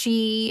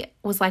 she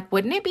was like,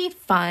 wouldn't it be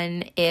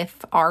fun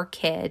if our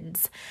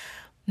kids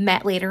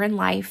met later in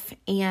life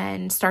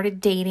and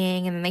started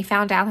dating, and then they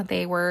found out that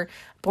they were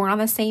born on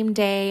the same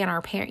day, and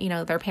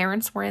their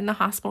parents were in the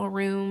hospital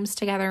rooms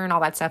together and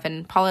all that stuff.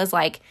 And Paula's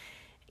like,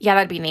 yeah,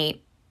 that'd be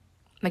neat.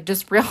 Like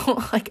just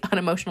real like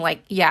unemotional,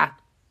 like, yeah,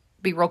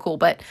 be real cool,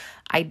 but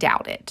I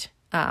doubt it.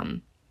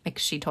 Like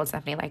she told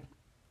Stephanie, like,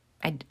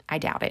 I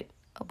doubt it,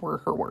 were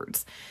her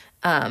words.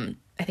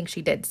 I think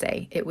she did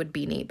say it would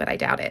be neat, but I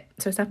doubt it.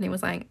 So Stephanie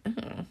was like,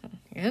 oh,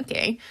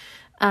 okay.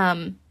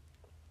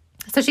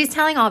 So she's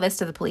telling all this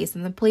to the police,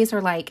 and the police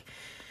are like,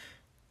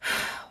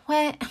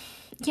 what?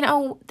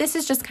 this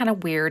is just kind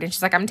of weird. And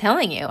she's like, I'm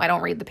telling you, I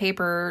don't read the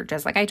paper,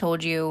 just like I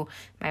told you.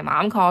 My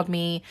mom called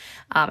me,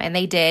 and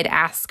they did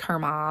ask her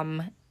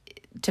mom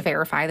to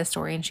verify the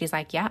story. And she's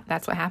like, yeah,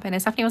 that's what happened.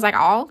 And Stephanie was like,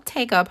 I'll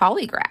take a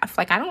polygraph.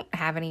 Like, I don't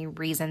have any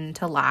reason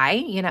to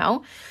lie,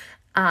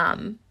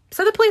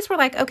 So the police were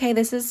like, okay,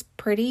 this is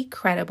pretty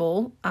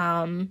credible.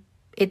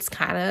 It's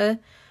kind of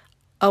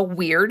a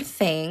weird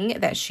thing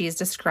that she's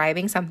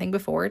describing something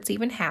before it's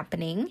even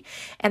happening.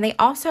 And they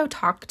also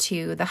talked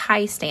to the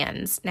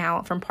Highstands.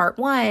 Now, from part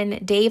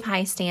 1, Dave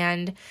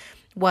Highstand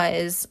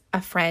was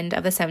a friend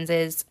of the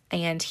Simses,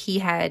 and he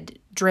had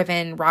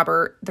driven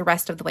Robert the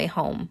rest of the way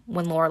home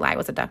when Lorelai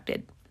was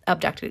abducted,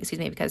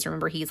 because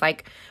remember, he's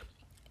like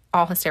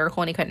all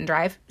hysterical and he couldn't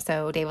drive.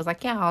 So Dave was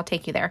like, yeah, I'll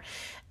take you there.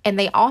 And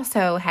they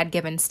also had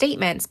given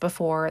statements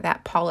before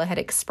that Paula had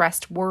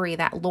expressed worry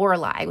that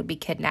Lorelai would be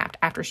kidnapped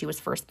after she was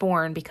first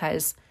born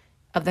because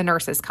of the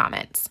nurse's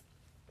comments.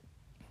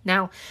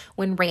 Now,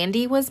 when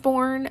Randy was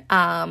born,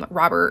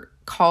 Robert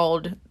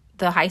called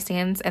the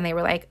Highstands and they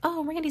were like,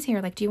 oh, Randy's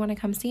here. Like, do you want to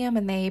come see him?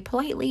 And they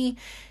politely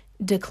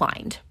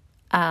declined.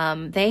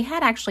 They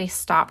had actually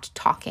stopped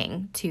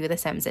talking to the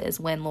Simses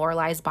when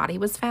Lorelai's body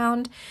was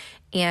found.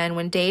 And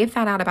when Dave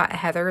found out about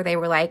Heather, they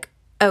were like,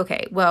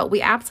 okay, well,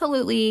 we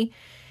absolutely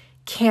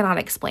cannot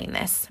explain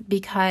this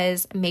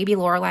because maybe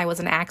Lorelai was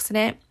an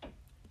accident,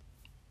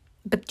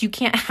 but you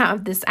can't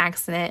have this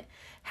accident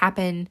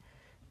happen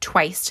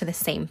twice to the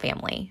same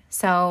family.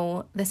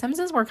 So the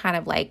Simses were kind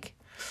of like,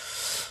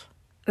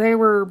 they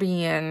were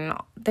on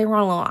a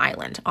little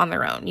island on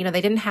their own.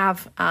 They didn't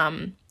have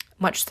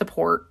much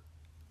support.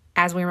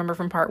 As we remember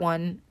from part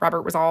 1,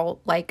 Robert was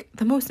all like,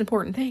 the most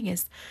important thing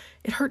is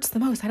it hurts the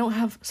most. I don't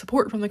have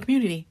support from the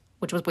community,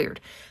 which was weird.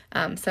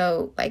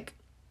 So like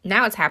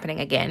now it's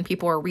happening again.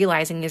 People are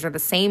realizing these are the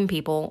same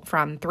people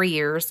from 3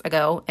 years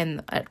ago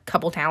and a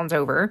couple towns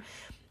over.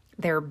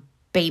 Their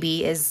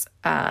baby is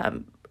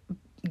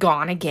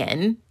gone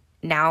again.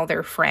 Now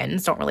their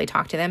friends don't really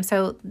talk to them.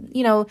 So,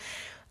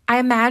 I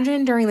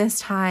imagine during this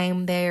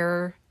time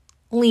they're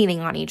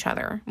leaning on each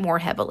other more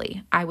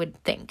heavily, I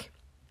would think.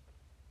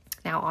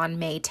 Now, on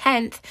May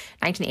 10th,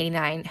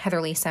 1989,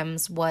 Heather Lee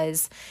Sims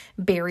was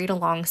buried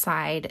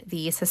alongside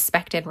the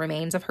suspected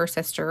remains of her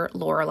sister,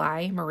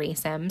 Lorelai Marie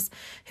Sims,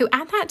 who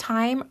at that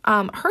time,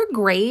 her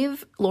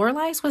grave,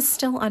 Lorelai's, was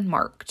still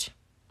unmarked,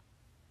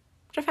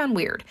 which I found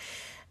weird.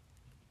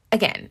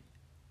 Again,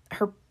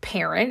 her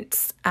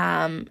parents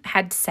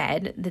had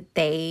said that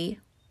they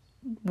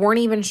weren't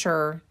even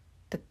sure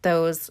that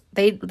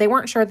they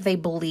weren't sure that they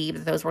believed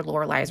that those were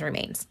Lorelai's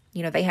remains.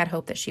 They had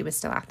hope that she was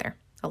still out there,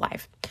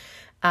 alive.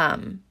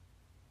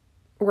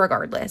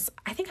 Regardless,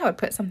 I think I would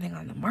put something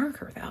on the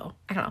marker though.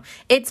 I don't know.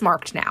 It's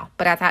marked now,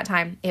 but at that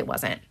time it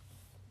wasn't.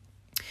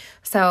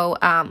 So,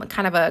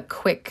 kind of a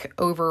quick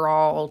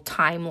overall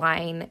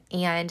timeline,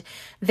 and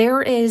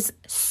there is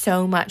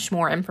so much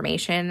more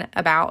information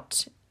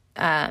about,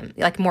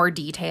 like more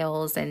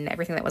details and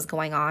everything that was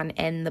going on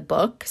in the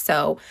book.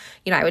 So,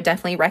 I would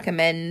definitely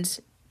recommend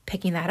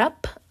picking that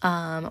up,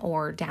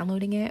 or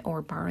downloading it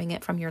or borrowing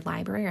it from your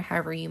library or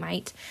however you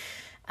might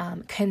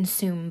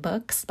consume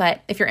books.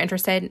 But if you're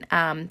interested,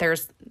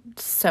 there's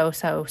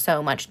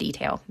so much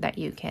detail that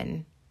you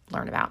can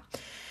learn about.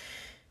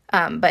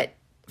 But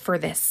for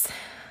this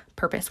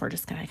purpose, we're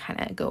just going to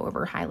kind of go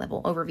over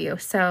high-level overview.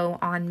 So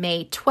on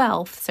May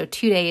 12th, so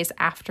 2 days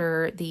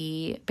after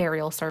the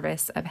burial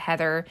service of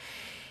Heather,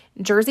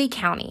 Jersey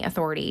County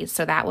authorities,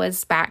 so that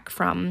was back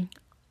from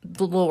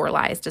the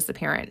Lorelai's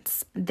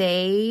disappearance,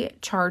 they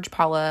charged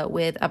Paula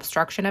with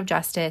obstruction of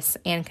justice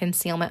and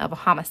concealment of a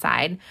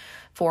homicide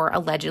for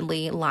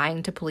allegedly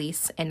lying to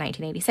police in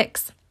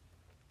 1986.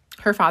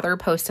 Her father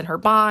posted her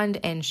bond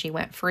and she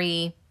went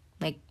free,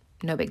 like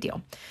no big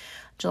deal.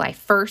 July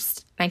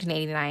 1st,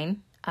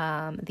 1989,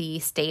 the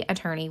state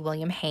attorney,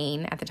 William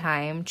Hain, at the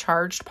time,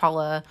 charged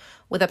Paula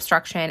with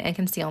obstruction and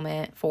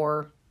concealment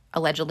for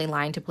allegedly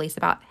lying to police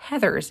about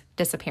Heather's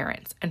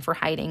disappearance and for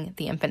hiding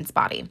the infant's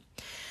body.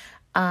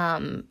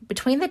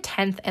 Between the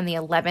 10th and the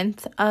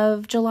 11th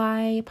of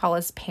July,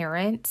 Paula's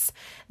parents,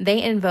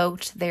 they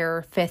invoked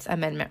their Fifth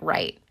Amendment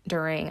right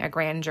during a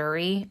grand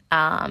jury.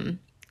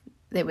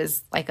 It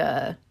was like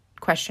a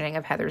questioning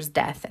of Heather's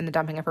death and the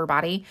dumping of her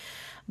body.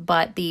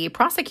 But the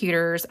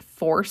prosecutors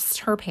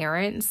forced her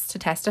parents to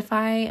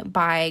testify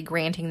by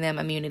granting them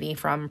immunity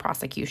from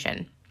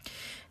prosecution.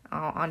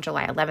 On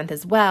July 11th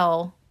as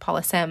well,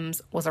 Paula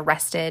Sims was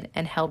arrested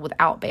and held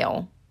without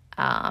bail.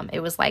 It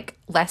was like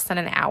less than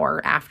an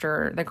hour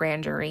after the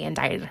grand jury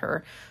indicted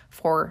her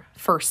for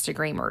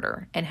first-degree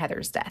murder in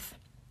Heather's death.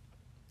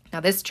 Now,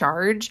 this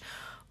charge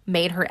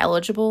made her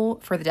eligible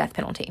for the death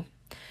penalty.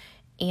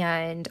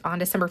 And on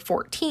December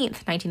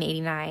 14th,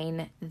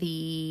 1989,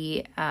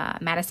 the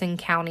Madison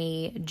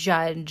County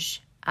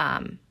judge,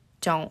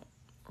 don't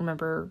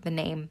remember the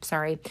name,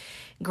 sorry,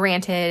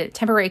 granted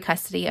temporary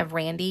custody of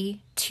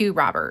Randy to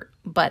Robert.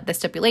 But the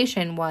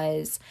stipulation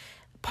was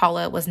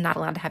Paula was not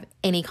allowed to have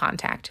any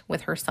contact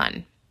with her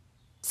son.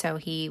 So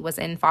he was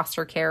in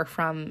foster care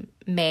from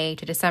May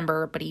to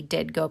December, but he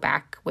did go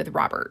back with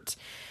Robert.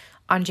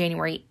 On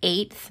January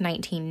 8th,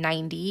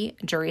 1990,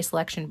 jury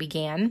selection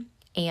began,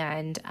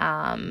 and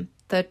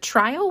the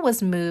trial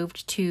was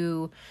moved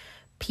to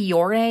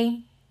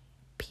Peoria.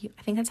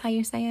 I think that's how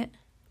you say it.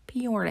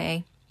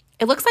 Peoria.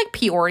 It looks like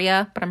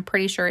Peoria, but I'm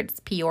pretty sure it's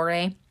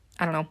Peoria.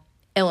 I don't know.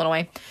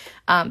 Illinois.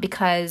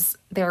 Because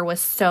there was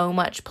so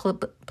much...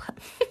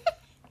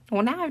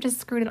 well, now I've just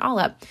screwed it all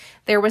up.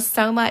 There was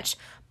so much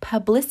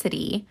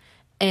publicity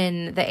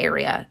in the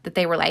area that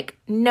they were like,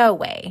 no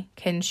way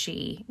can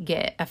she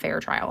get a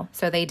fair trial.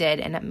 So they did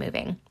end up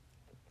moving.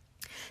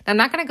 Now, I'm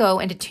not going to go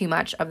into too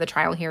much of the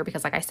trial here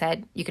because, like I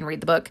said, you can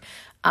read the book.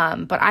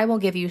 But I will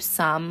give you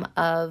some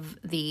of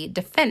the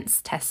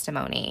defense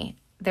testimony.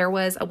 There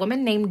was a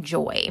woman named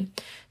Joy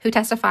who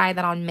testified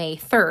that on May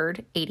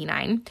 3rd,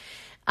 89,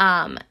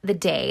 the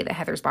day that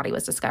Heather's body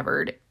was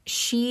discovered,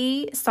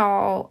 she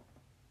saw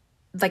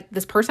like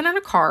this person in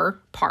a car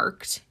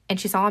parked, and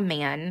she saw a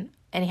man,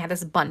 and he had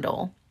this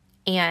bundle,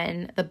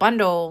 and the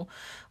bundle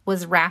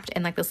was wrapped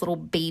in like this little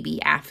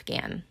baby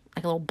Afghan,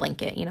 like a little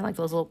blanket, you know, like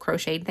those little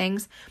crocheted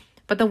things.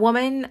 But the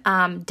woman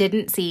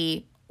didn't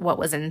see what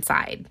was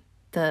inside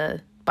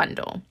the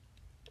bundle.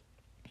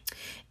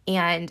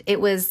 And it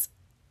was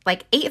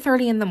like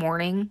 8:30 in the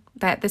morning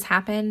that this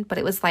happened, but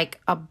it was like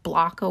a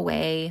block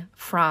away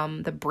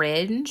from the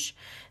bridge,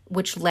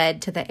 which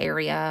led to the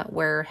area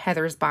where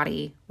Heather's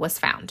body was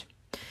found.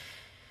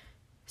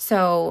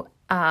 So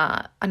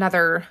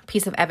another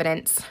piece of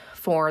evidence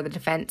for the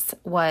defense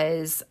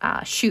was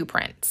shoe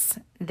prints.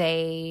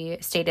 They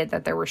stated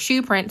that there were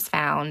shoe prints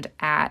found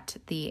at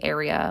the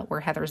area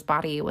where Heather's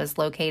body was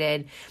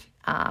located,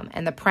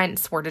 and the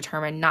prints were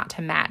determined not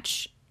to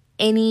match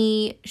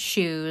any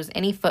shoes,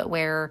 any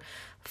footwear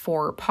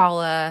for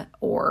Paula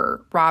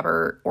or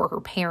Robert or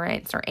her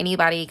parents or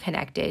anybody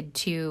connected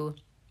to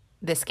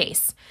this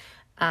case.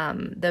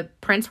 The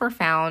prints were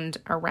found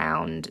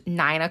around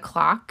 9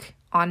 o'clock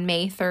on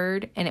May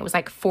 3rd, and it was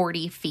like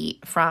 40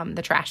 feet from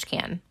the trash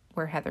can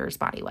where Heather's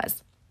body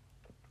was.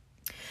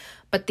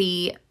 But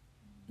the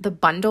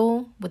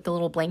bundle with the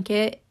little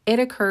blanket, it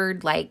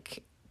occurred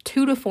like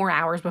 2 to 4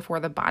 hours before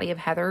the body of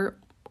Heather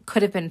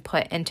could have been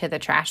put into the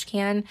trash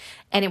can,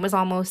 and it was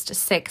almost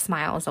 6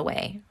 miles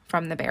away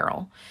from the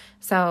barrel.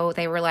 So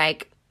they were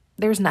like,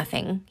 there's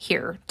nothing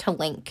here to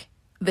link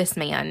this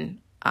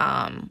man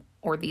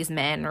or these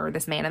men or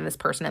this man and this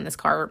person in this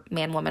car,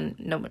 man, woman,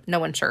 no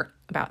one's sure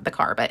about the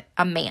car, but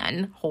a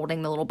man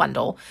holding the little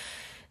bundle.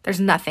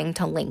 There's nothing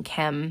to link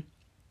him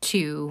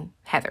to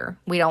Heather.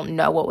 We don't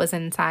know what was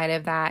inside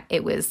of that.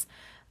 It was,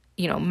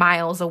 you know,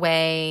 miles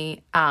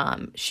away.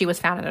 She was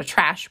found in a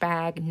trash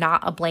bag,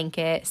 not a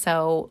blanket.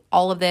 So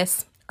all of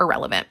this,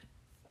 irrelevant.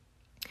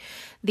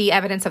 The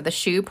evidence of the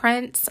shoe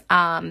prints,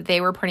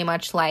 they were pretty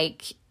much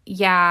like,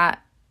 yeah,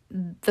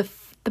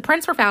 the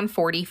prints were found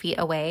 40 feet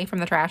away from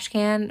the trash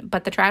can,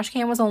 but the trash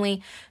can was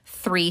only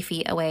 3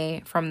 feet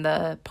away from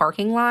the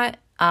parking lot.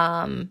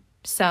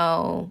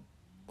 So,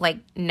 like,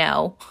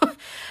 no.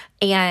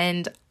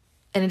 And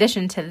in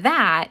addition to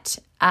that,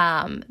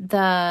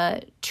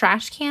 the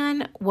trash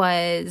can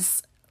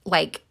was,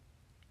 like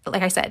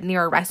I said,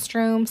 near a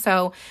restroom.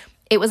 So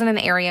it was in an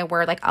area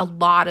where, like, a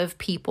lot of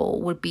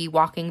people would be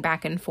walking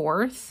back and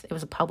forth. It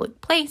was a public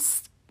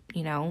place,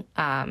 you know,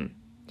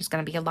 there's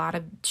going to be a lot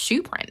of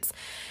shoe prints.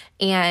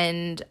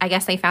 And I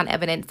guess they found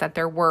evidence that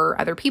there were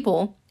other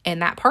people in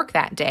that park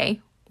that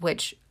day,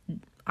 which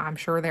I'm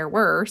sure there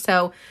were.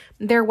 So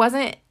there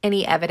wasn't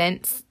any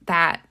evidence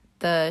that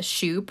the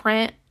shoe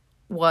print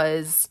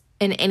was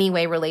in any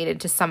way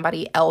related to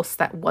somebody else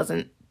that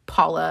wasn't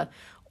Paula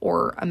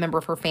or a member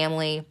of her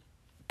family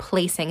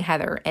placing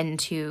Heather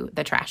into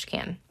the trash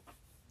can.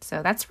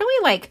 So that's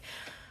really like,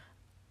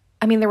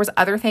 I mean, there was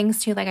other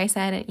things too, like I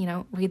said, you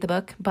know, read the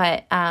book,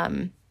 but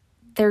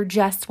there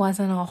just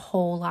wasn't a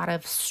whole lot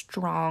of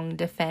strong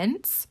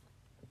defense.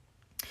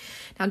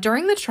 Now,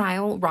 during the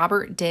trial,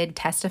 Robert did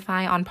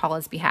testify on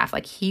Paula's behalf.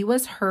 Like, he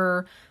was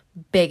her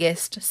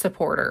biggest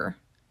supporter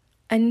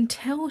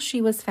until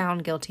she was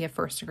found guilty of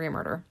first-degree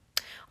murder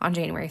on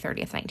January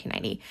 30th,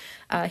 1990.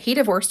 He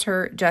divorced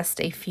her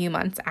just a few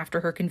months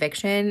after her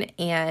conviction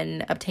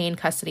and obtained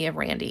custody of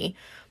Randy.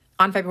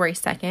 On February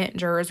 2nd,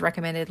 jurors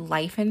recommended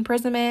life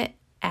imprisonment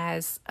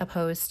as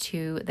opposed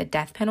to the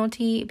death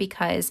penalty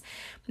because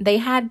they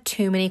had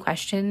too many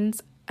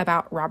questions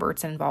about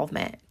Robert's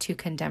involvement to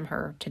condemn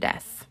her to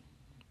death,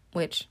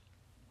 which,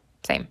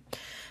 same.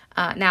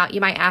 Now, you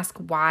might ask,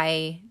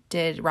 why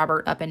did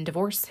Robert up and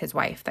divorce his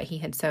wife that he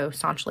had so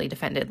staunchly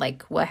defended?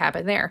 Like, what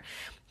happened there?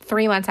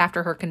 3 months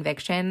after her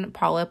conviction,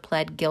 Paula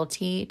pled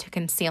guilty to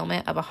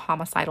concealment of a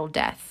homicidal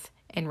death.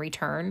 In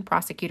return,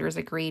 prosecutors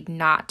agreed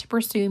not to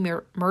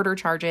pursue murder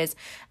charges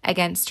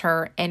against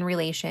her in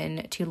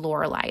relation to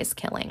Lorelei's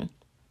killing.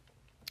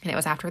 And it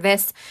was after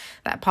this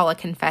that Paula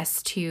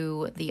confessed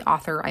to the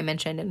author I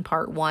mentioned in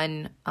part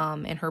 1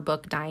 in her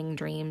book, Dying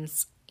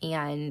Dreams.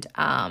 And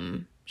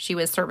she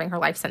was serving her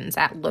life sentence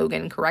at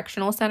Logan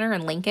Correctional Center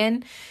in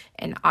Lincoln.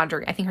 And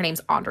Audrey, I think her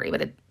name's Audrey,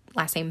 but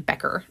last name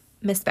Becker,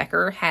 Miss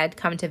Becker, had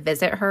come to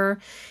visit her.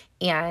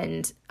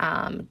 And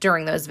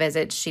during those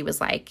visits, she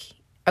was like,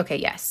 okay,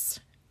 yes,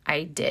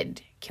 I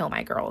did kill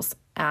my girls.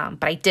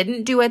 But I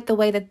didn't do it the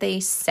way that they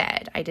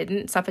said. I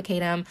didn't suffocate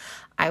them.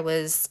 I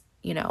was,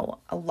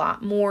 a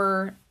lot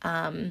more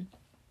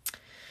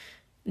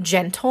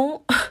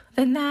gentle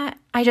than that.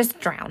 I just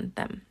drowned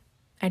them.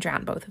 I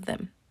drowned both of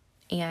them.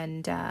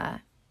 And, I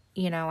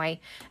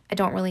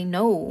don't really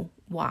know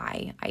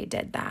why I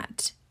did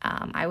that.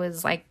 I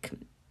was like,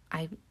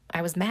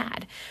 I was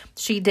mad.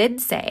 She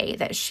did say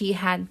that she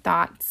had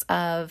thoughts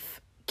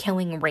of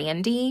killing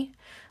Randy,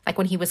 like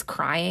when he was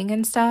crying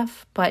and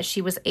stuff, but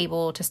she was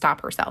able to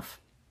stop herself.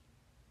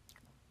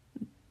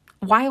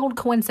 Wild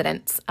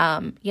coincidence.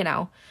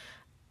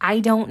 I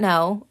don't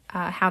know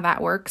how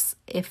that works.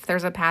 If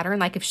there's a pattern,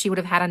 like if she would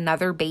have had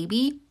another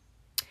baby,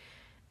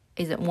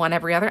 is it one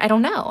every other? I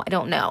don't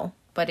know.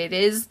 But it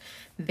is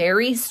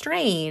very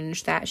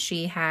strange that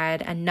she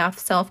had enough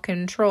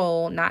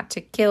self-control not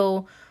to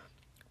kill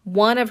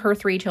one of her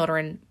 3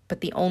 children,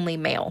 but the only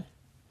male.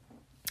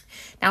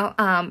 Now,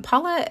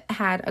 Paula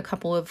had a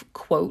couple of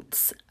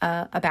quotes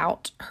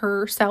about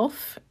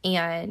herself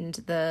and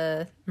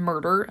the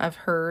murder of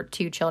her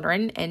 2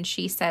 children. And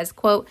she says,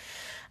 quote,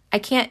 "I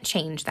can't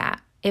change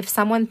that. If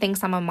someone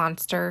thinks I'm a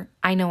monster,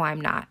 I know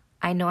I'm not.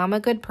 I know I'm a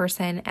good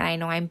person, and I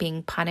know I'm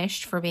being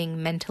punished for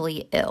being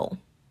mentally ill."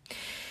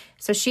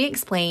 So she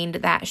explained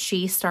that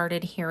she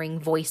started hearing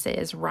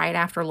voices right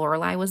after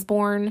Lorelai was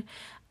born,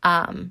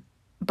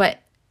 but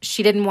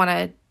she didn't want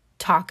to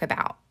talk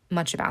about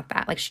much about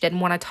that. Like, she didn't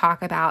want to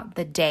talk about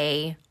the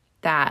day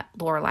that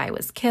Lorelai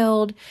was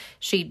killed.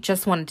 She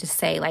just wanted to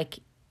say, like,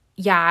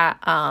 yeah,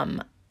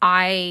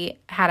 I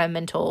had a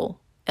mental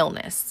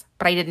illness,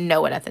 but I didn't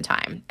know it at the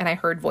time. And I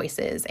heard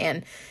voices,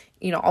 and,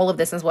 all of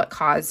this is what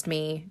caused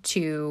me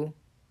to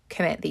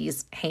commit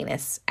these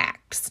heinous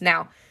acts.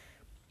 Now,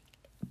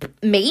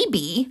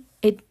 maybe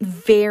it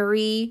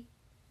very,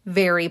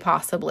 very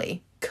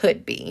possibly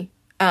could be.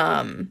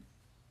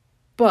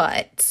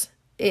 But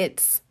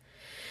it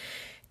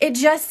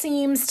just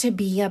seems to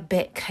be a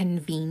bit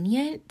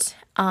convenient.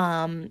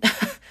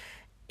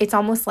 It's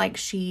almost like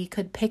she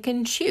could pick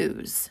and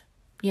choose,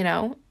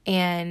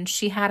 and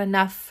she had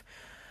enough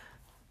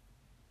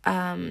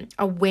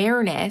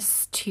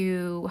awareness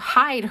to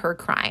hide her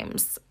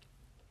crimes.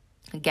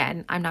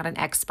 Again, I'm not an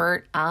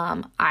expert.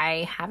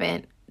 I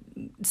haven't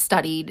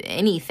studied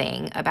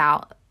anything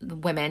about the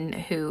women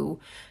who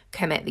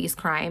commit these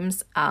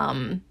crimes.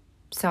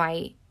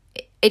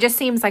 It just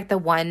seems like the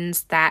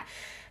ones that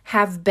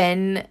have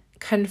been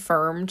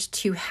confirmed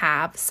to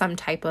have some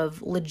type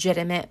of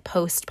legitimate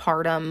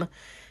postpartum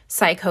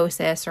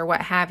psychosis or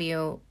what have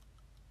you,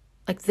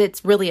 like,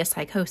 it's really a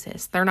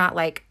psychosis. They're not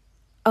like,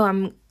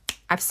 oh,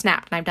 I've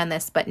snapped and I've done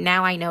this, but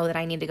now I know that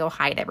I need to go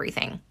hide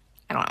everything.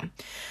 I don't know.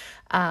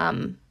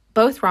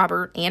 Both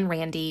Robert and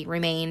Randy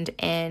remained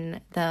in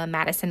the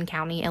Madison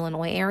County,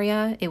 Illinois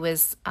area. It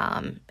was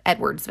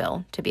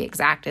Edwardsville, to be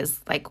exact, is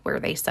like where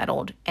they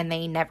settled. And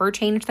they never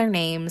changed their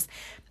names.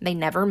 They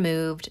never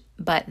moved,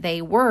 but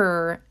they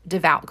were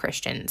devout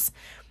Christians.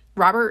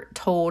 Robert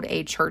told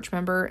a church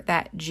member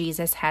that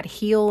Jesus had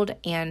healed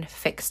and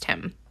fixed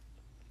him.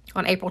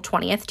 On April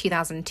 20th,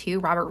 2002,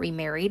 Robert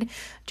remarried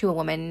to a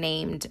woman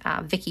named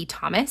Vicki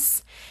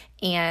Thomas,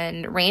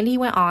 and Randy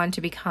went on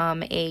to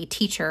become a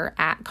teacher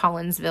at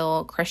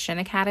Collinsville Christian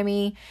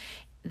Academy.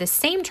 The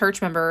same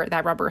church member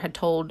that Robert had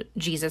told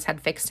Jesus had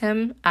fixed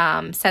him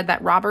said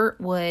that Robert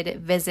would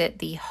visit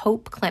the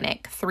Hope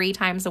Clinic 3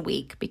 times a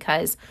week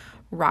because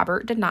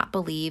Robert did not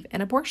believe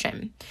in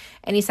abortion.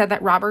 And he said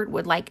that Robert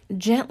would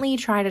gently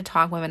try to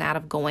talk women out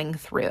of going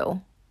through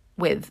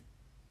with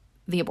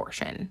the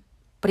abortion.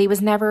 But he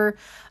was never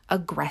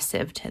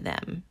aggressive to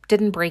them,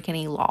 didn't break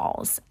any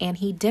laws. And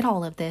he did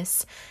all of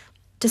this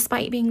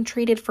despite being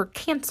treated for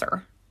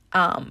cancer.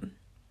 Okay.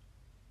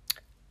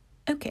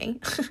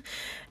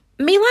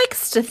 Me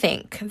likes to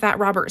think that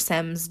Robert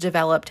Sims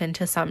developed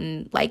into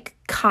some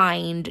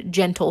kind,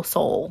 gentle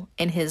soul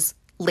in his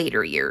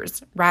later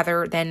years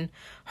rather than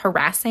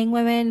harassing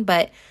women.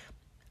 But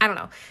I don't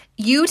know.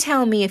 You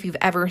tell me if you've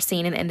ever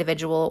seen an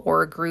individual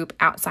or a group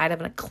outside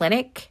of a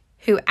clinic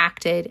who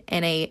acted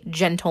in a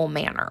gentle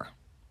manner.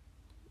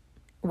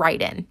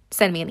 Write in.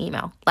 Send me an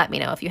email. Let me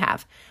know if you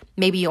have.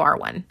 Maybe you are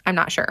one. I'm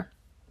not sure.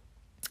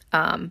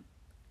 I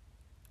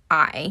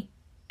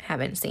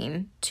haven't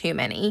seen too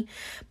many.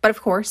 But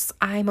of course,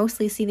 I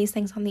mostly see these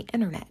things on the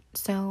internet.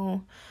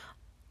 So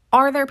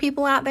are there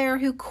people out there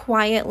who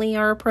quietly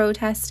are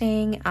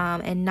protesting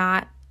and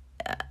not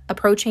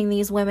approaching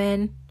these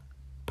women?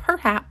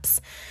 Perhaps.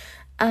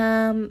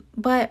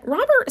 But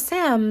Robert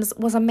Sims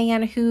was a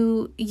man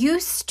who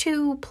used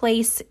to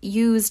place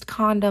used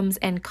condoms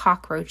and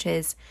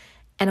cockroaches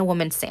in a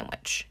woman's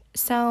sandwich.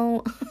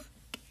 So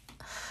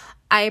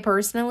I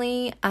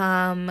personally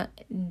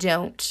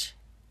don't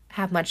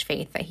have much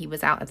faith that he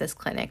was out at this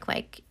clinic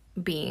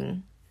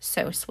being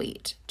so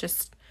sweet,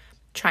 just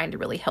trying to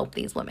really help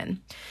these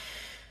women.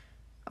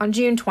 On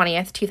June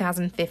 20th,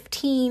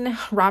 2015,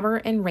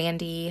 Robert and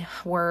Randy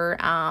were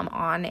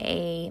on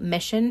a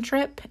mission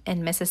trip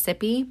in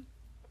Mississippi.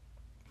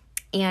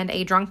 And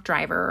a drunk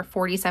driver,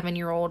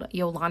 47-year-old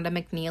Yolanda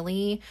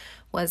McNeely,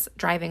 was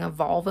driving a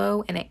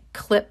Volvo, and it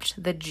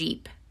clipped the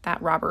Jeep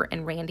that Robert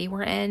and Randy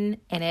were in,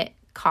 and it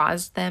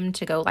caused them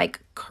to go like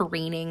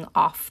careening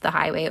off the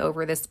highway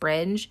over this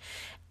bridge,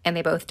 and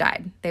they both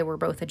died. They were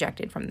both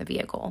ejected from the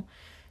vehicle.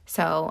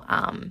 So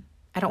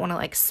I don't want to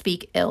like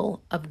speak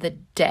ill of the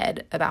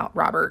dead about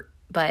Robert,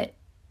 but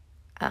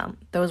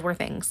those were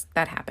things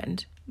that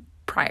happened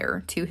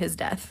prior to his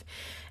death.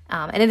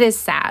 And it is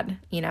sad,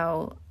 you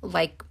know,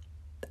 like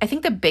I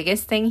think the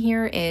biggest thing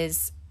here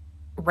is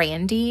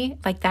Randy.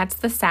 Like that's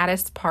the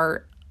saddest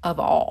part of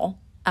all.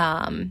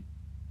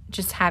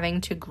 Just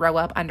having to grow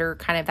up under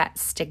kind of that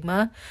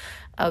stigma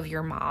of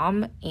your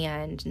mom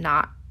and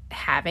not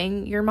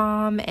having your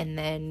mom, and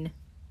then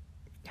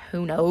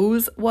who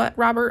knows what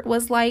Robert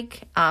was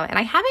like. And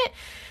I haven't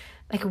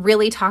like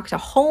really talked a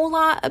whole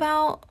lot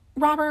about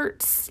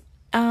Robert's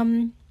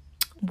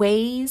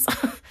ways.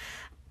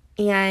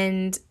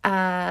 And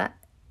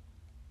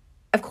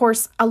of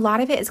course, a lot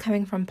of it is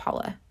coming from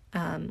Paula.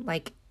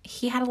 Like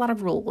he had a lot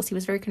of rules. He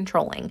was very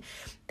controlling,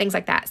 things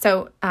like that.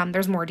 So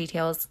there's more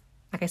details,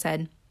 like I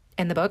said,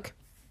 in the book.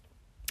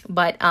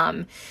 But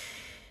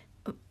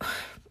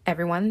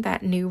everyone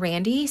that knew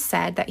Randy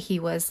said that he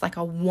was like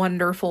a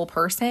wonderful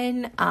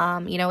person.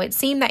 You know, it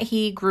seemed that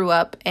he grew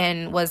up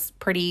and was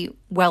pretty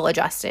well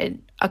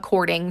adjusted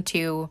according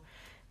to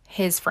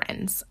his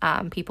friends,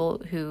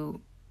 people who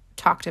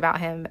talked about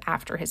him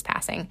after his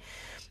passing.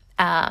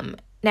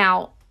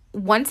 Now,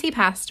 once he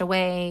passed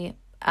away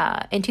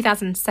in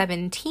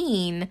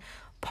 2017,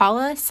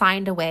 Paula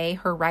signed away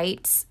her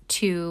rights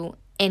to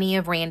any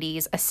of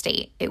Randy's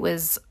estate. It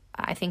was,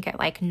 I think, at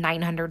like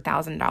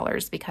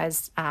 $900,000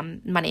 because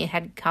money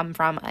had come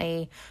from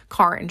a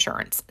car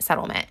insurance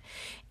settlement.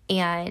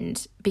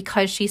 And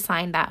because she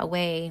signed that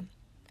away,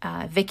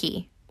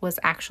 Vicky was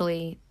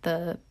actually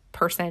the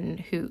person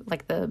who,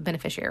 like the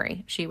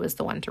beneficiary. She was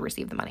the one to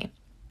receive the money.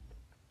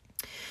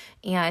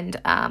 And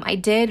I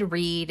did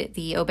read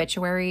the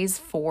obituaries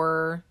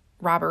for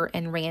Robert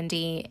and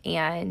Randy,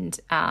 and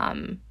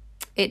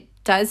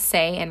it does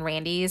say in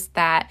Randy's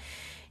that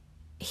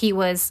he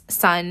was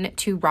son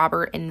to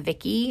Robert and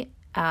Vicky.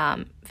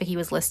 Vicky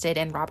was listed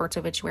in Robert's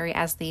obituary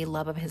as the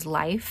love of his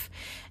life.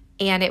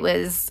 And it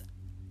was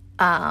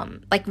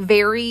like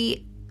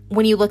very,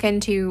 when you look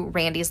into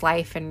Randy's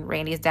life and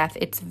Randy's death,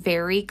 it's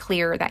very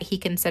clear that he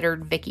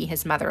considered Vicky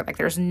his mother. Like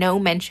there's no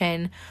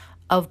mention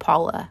of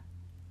Paula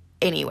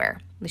anywhere.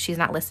 She's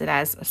not listed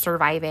as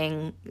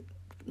surviving,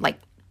 like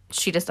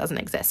she just doesn't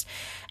exist.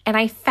 And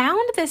I found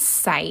this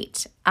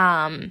site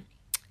and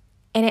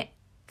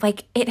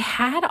it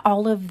had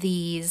all of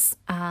these,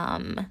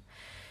 like,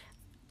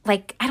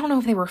 I don't know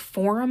if they were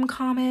forum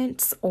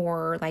comments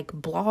or like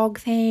blog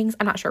things.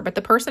 I'm not sure. But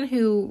the person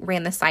who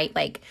ran the site,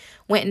 like,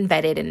 went and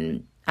vetted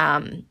and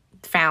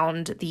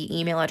found the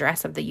email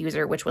address of the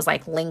user, which was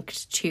like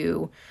linked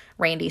to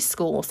Randy's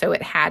school. So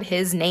it had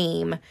his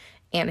name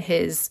and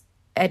his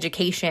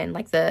education,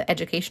 like the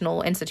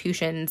educational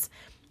institution's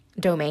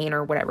domain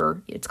or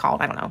whatever it's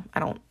called. I don't know. I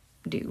don't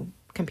do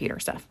computer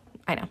stuff.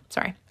 I know.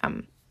 Sorry.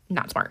 I'm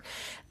not smart.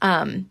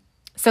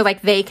 So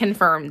like they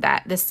confirmed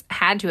that this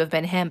had to have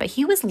been him, but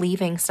he was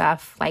leaving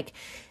stuff like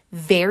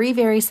very,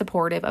 very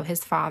supportive of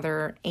his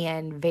father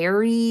and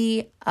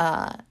very,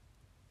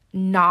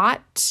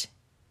 not,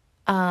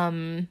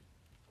 I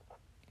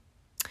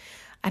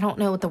don't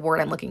know what the word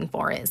I'm looking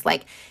for is.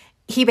 Like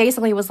he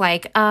basically was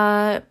like,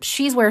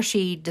 she's where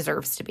she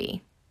deserves to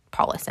be,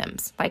 Paula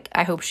Sims. Like,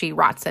 I hope she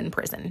rots in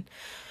prison.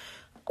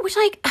 Which,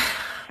 like,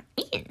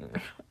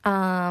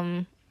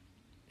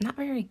 not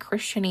very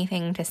Christian-y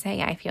thing to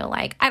say, I feel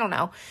like. I don't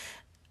know.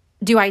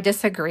 Do I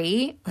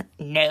disagree?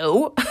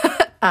 No.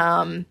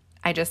 I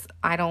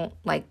don't,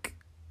 like,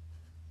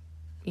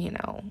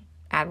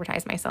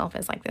 advertise myself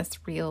as, like, this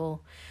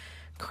real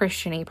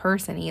Christian-y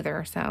person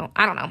either. So,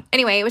 I don't know.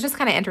 Anyway, it was just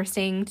kind of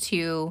interesting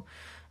to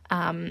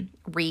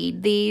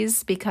read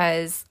these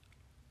because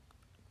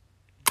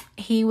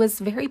he was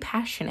very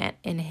passionate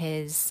in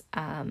his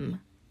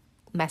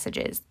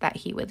messages that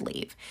he would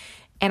leave.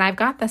 And I've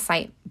got the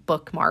site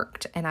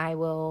bookmarked, and I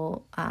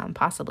will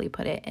possibly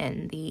put it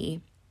in the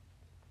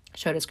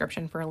show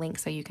description for a link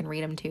so you can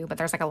read them too. But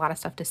there's like a lot of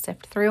stuff to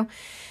sift through.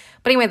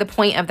 But anyway, the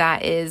point of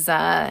that is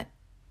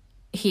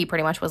he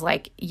pretty much was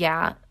like,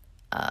 yeah,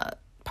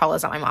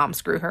 Paula's not my mom,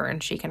 screw her,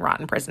 and she can rot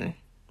in prison.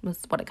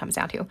 That's what it comes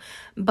down to.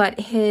 But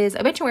his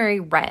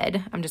obituary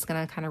read, I'm just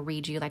going to kind of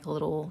read you like a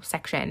little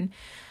section,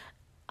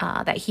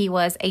 that he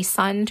was a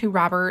son to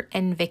Robert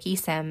and Vicky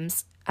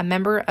Sims, a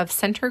member of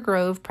Center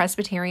Grove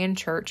Presbyterian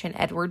Church in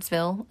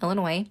Edwardsville,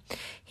 Illinois.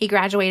 He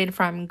graduated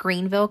from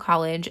Greenville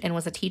College and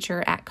was a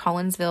teacher at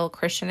Collinsville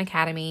Christian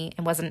Academy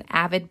and was an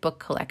avid book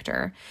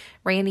collector.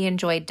 Randy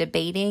enjoyed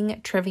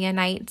debating, trivia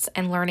nights,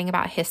 and learning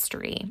about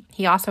history.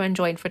 He also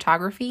enjoyed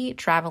photography,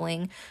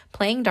 traveling,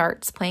 playing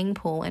darts, playing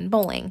pool, and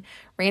bowling.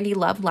 Randy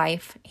loved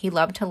life. He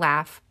loved to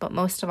laugh, but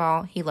most of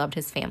all, he loved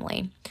his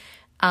family.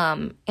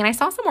 And I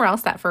saw somewhere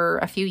else that for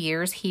a few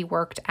years he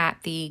worked at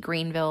the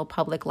Greenville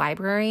Public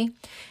Library,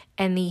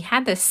 And he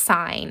had this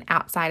sign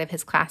outside of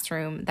his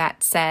classroom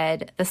that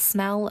said, "The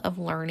smell of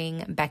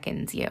learning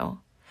beckons you,"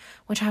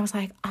 which I was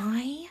like,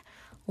 I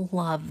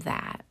love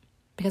that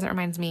because it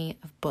reminds me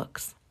of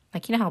books.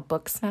 Like, you know how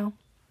books smell?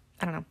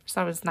 I don't know.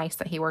 So it was nice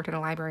that he worked in a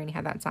library and he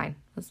had that sign.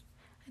 It was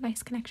a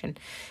nice connection.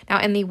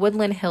 Now, in the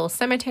Woodland Hill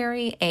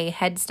Cemetery, a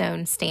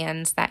headstone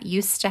stands that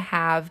used to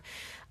have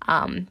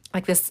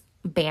like this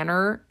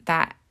banner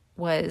that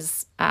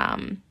was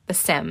the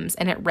Sims,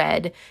 and it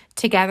read,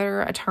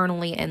 "Together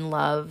eternally in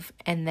love,"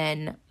 and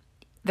then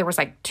there was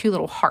like two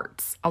little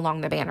hearts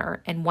along the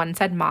banner, and one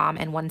said mom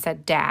and one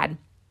said dad,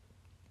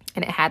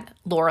 and it had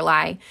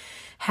Lorelai,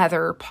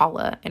 Heather,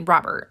 Paula, and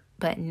Robert.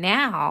 But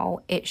now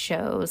it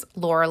shows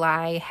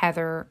Lorelai,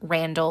 Heather,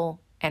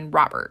 Randall, and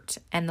Robert,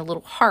 and the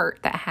little heart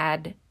that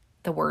had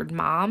the word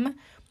mom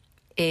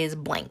is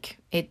blank.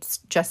 It's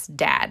just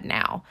dad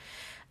now.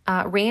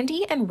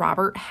 Randy and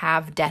Robert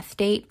have death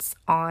dates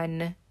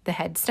on the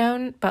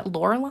headstone, but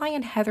Lorelai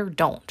and Heather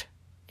don't.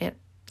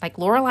 Like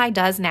Lorelai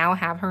does now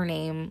have her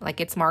name,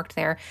 like it's marked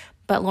there,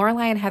 but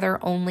Lorelai and Heather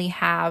only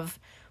have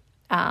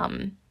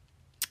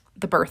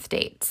the birth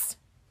dates.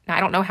 Now, I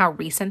don't know how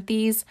recent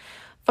these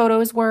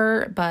photos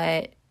were,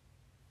 but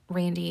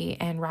Randy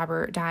and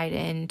Robert died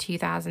in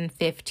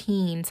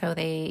 2015, so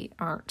they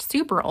aren't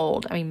super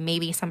old. I mean,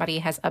 maybe somebody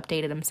has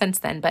updated them since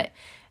then, but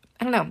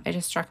I don't know. It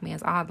just struck me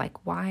as odd.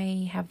 Like,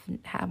 why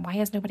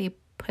has nobody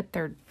put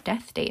their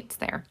death dates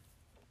there?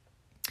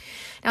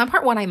 Now, in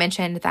part one, I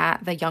mentioned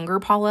that the younger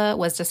Paula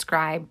was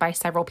described by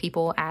several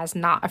people as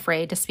not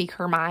afraid to speak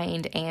her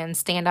mind and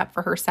stand up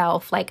for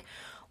herself. Like,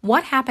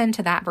 what happened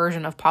to that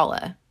version of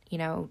Paula? You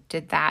know,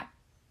 did that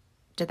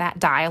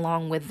die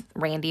along with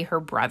Randy, her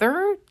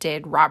brother?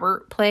 Did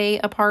Robert play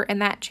a part in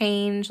that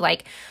change?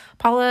 Like,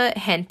 Paula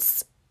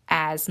hints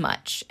as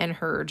much in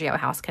her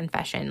jailhouse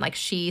confession. Like,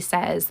 she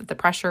says that the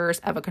pressures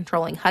of a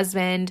controlling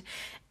husband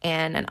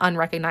and an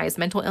unrecognized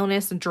mental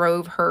illness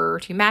drove her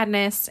to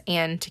madness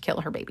and to kill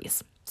her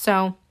babies.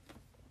 So,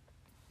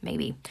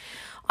 maybe.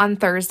 On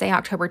Thursday,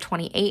 October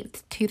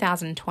 28th,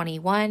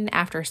 2021,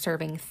 after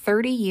serving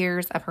 30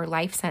 years of her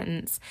life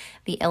sentence,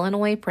 the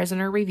Illinois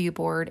Prisoner Review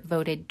Board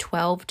voted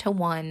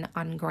 12-1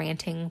 on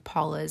granting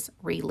Paula's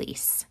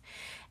release.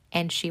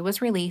 And she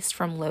was released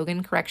from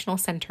Logan Correctional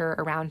Center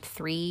around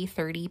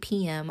 3:30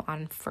 p.m.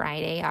 on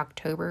Friday,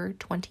 October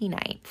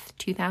 29th,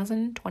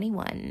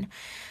 2021.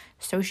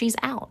 So she's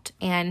out,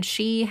 and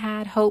she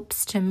had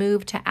hopes to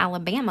move to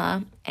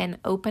Alabama and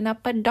open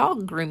up a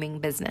dog grooming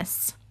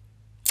business.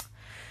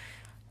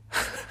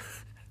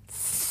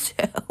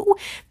 So,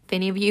 if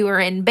any of you are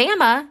in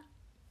Bama,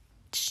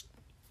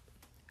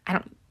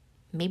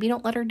 maybe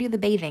don't let her do the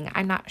bathing.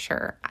 I'm not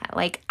sure.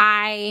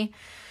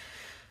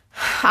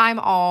 I'm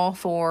all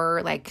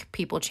for, like,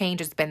 people change.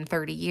 It's been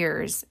 30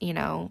 years. You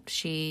know,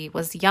 she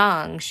was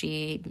young.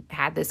 She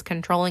had this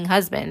controlling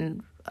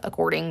husband,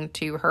 according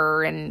to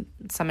her and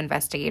some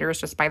investigators,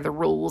 just by the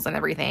rules and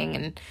everything,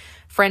 and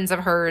friends of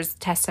hers,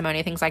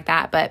 testimony, things like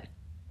that. But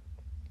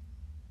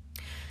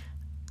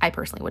I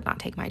personally would not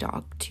take my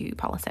dog to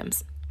Paula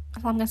Sims.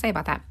 That's all I'm going to say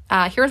about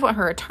that. Here's what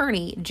her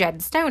attorney,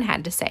 Jed Stone,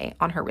 had to say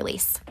on her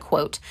release.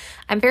 Quote,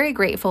 "I'm very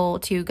grateful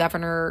to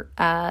Governor,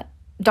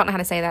 don't know how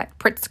to say that,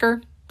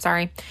 Pritzker,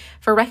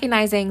 for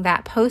recognizing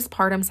that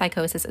postpartum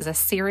psychosis is a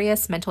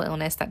serious mental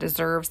illness that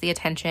deserves the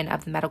attention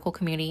of the medical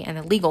community and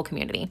the legal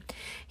community."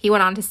 He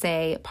went on to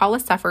say, "Paula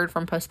suffered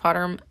from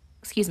postpartum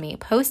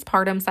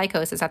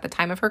psychosis at the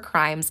time of her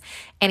crimes,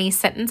 and a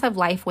sentence of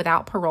life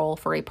without parole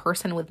for a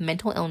person with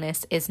mental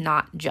illness is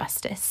not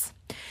justice."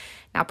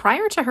 Now,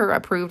 prior to her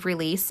approved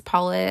release,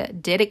 Paula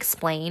did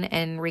explain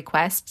in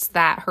requests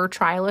that her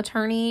trial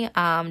attorney,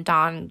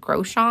 Don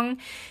Groshong,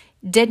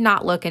 did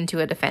not look into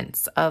a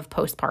defense of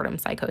postpartum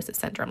psychosis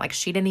syndrome. Like,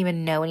 she didn't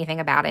even know anything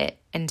about it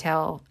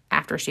until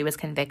after she was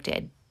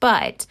convicted.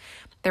 But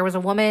there was a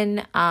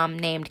woman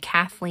named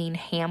Kathleen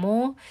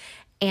Hamill,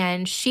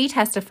 and she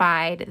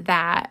testified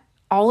that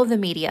all of the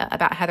media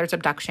about Heather's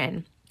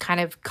abduction kind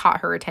of caught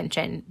her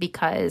attention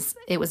because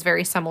it was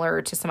very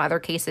similar to some other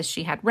cases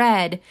she had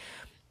read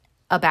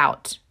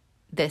about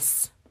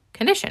this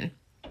condition.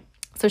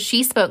 So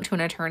she spoke to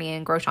an attorney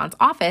in Groshon's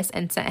office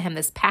and sent him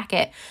this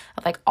packet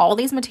of, like, all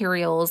these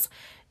materials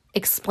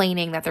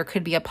explaining that there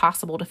could be a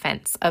possible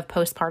defense of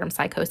postpartum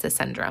psychosis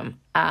syndrome.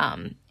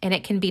 And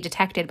it can be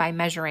detected by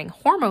measuring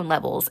hormone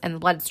levels in the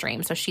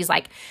bloodstream. So she's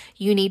like,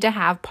 you need to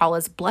have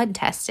Paula's blood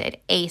tested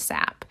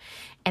ASAP.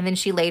 And then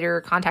she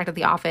later contacted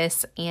the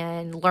office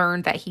and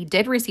learned that he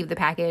did receive the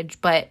package,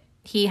 but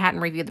he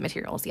hadn't reviewed the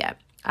materials yet.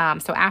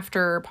 So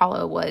after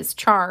Paula was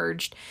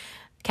charged,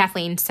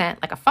 Kathleen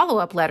sent, like, a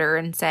follow-up letter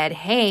and said,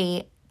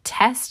 hey,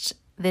 test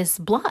this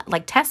blood,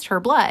 like, test her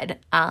blood.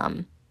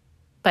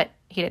 But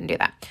he didn't do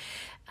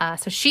that.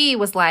 So she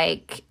was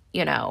like,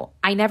 you know,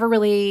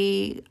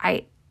 he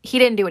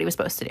didn't do what he was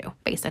supposed to do,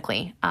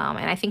 basically. And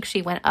I think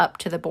she went up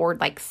to the board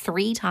like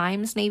 3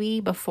 times maybe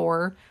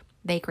before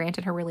they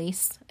granted her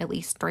release, at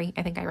least 3,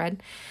 I think I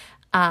read.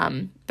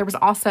 There was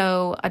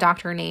also a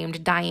doctor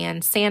named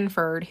Diane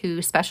Sanford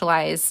who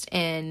specialized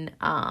in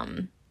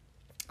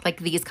like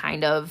these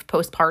kind of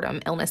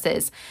postpartum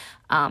illnesses.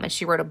 And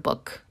she wrote a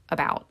book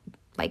about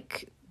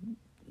like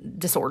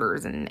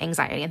disorders and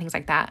anxiety and things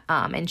like that.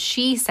 And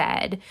she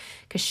said,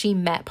 because she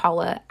met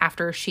Paula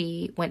after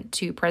she went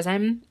to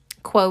prison,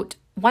 quote,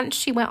 once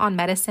she went on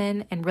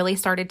medicine and really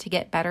started to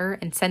get better,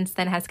 and since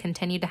then has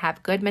continued to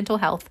have good mental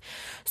health.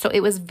 So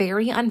it was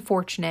very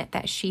unfortunate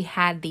that she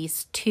had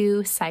these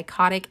 2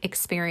 psychotic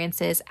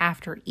experiences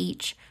after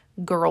each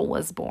girl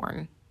was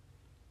born.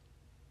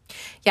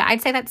 Yeah,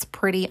 I'd say that's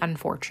pretty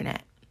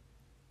unfortunate.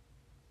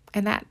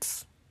 And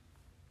that's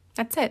it.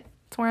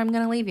 That's where I'm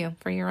going to leave you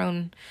for your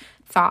own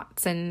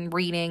thoughts and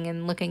reading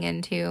and looking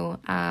into.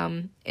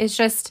 It's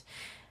just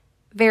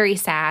very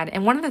sad.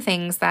 And one of the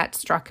things that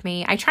struck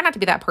me, I try not to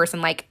be that person,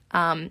 like,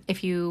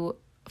 if you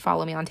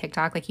follow me on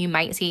TikTok, like you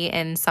might see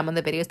in some of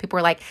the videos, people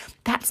are like,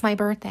 that's my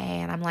birthday.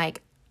 And I'm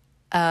like,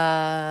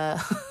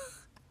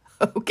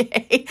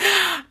 okay.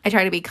 I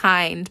try to be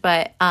kind,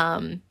 but,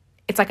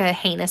 it's like a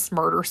heinous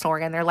murder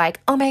story. And they're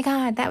like, oh my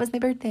God, that was my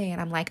birthday. And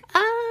I'm like,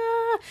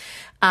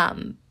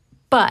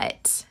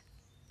 but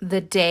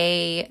the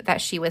day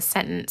that she was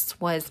sentenced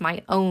was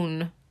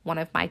one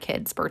of my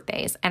kids'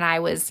 birthdays. And I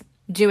was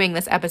doing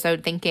this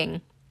episode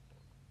thinking,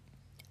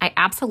 I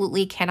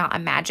absolutely cannot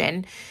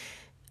imagine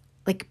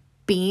like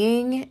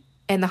being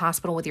in the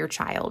hospital with your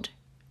child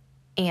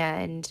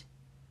and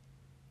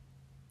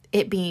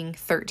it being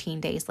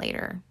 13 days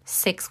later,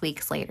 6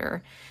 weeks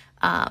later.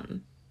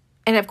 And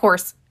of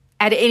course,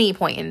 at any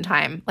point in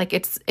time, like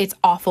it's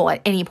awful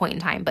at any point in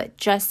time, but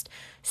just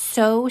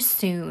so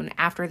soon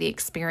after the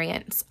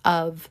experience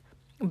of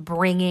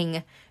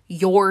bringing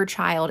your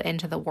child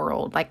into the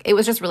world, like it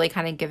was just really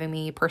kind of giving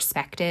me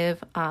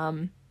perspective,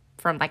 from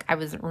like, I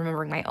was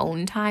remembering my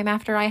own time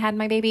after I had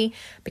my baby,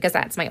 because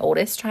that's my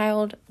oldest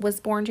child, was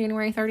born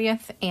January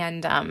 30th.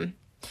 And,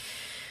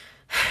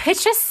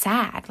 it's just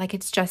sad. Like,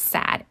 it's just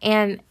sad.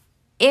 And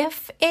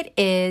if it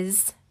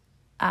is,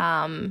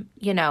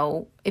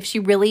 if she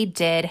really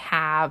did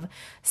have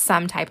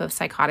some type of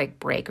psychotic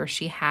break, or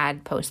she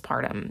had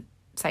postpartum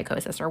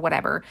psychosis or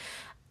whatever,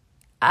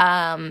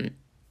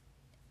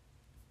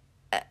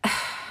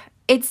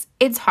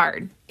 it's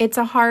hard. It's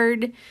a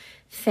hard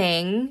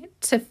thing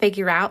to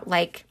figure out,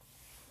 like,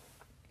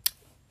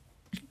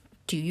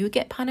 do you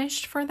get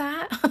punished for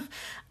that?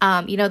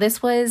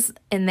 This was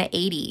in the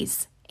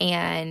 80s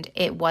and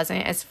it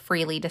wasn't as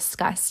freely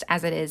discussed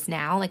as it is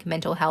now. Like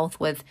mental health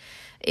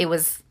it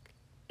was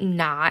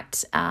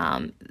not,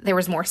 there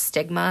was more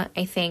stigma,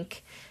 I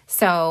think.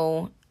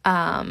 So,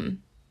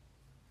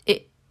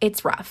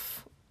 it's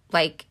rough.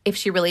 Like if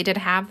she really did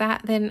have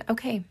that, then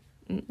okay.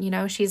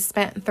 She's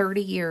spent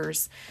 30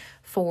 years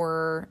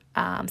for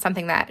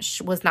something that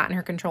was not in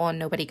her control and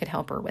nobody could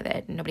help her with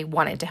it. And nobody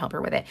wanted to help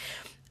her with it.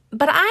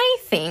 But I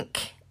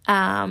think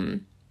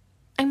I'm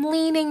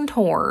leaning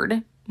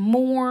toward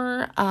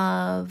more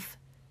of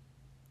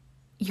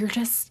you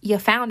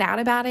found out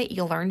about it,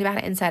 you learned about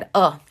it and said,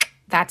 oh,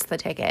 that's the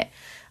ticket.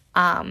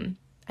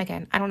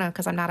 Again, I don't know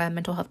because I'm not a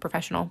mental health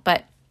professional,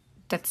 but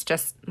that's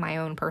just my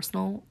own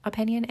personal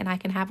opinion and I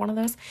can have one of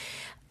those.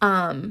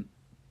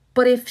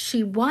 But if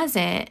she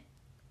wasn't,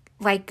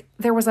 like,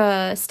 there was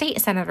a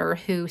state senator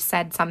who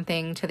said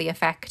something to the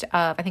effect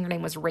of, I think her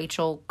name was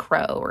Rachel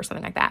Crow or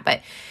something like that,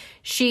 but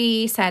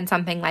she said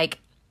something like,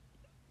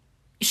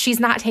 she's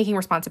not taking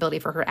responsibility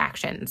for her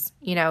actions.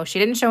 She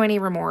didn't show any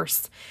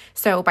remorse.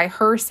 So by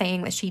her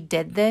saying that she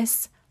did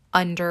this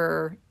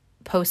under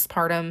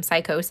postpartum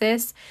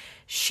psychosis,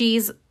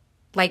 she's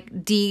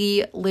like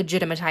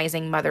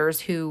delegitimizing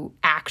mothers who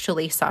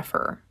actually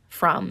suffer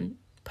from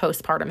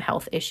postpartum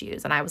health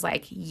issues. And I was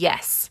like,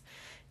 yes,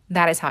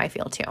 that is how I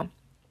feel too.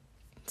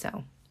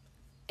 So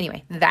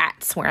anyway,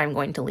 that's where I'm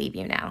going to leave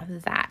you now.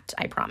 That,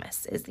 I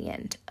promise, is the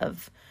end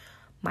of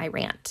my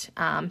rant.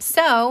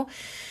 So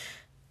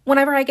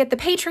whenever I get the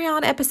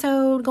Patreon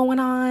episode going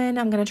on,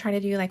 I'm going to try to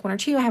do like 1 or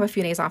 2. I have a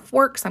few days off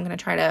work, so I'm going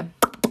to try to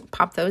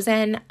pop those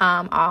in.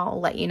 I'll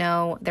let you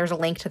know. There's a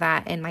link to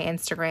that in my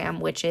Instagram,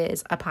 which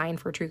is A Pine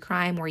for True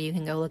Crime, where you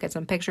can go look at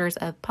some pictures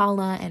of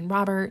Paula and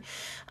Robert.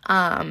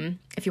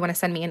 If you want to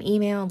send me an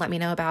email, let me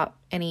know about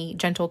any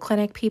gentle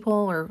clinic people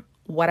or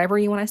whatever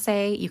you want to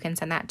say, you can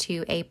send that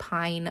to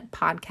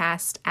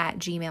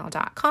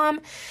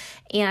apinepodcast@gmail.com.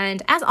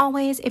 And as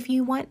always, if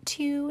you want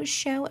to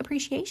show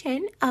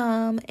appreciation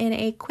in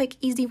a quick,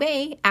 easy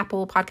way,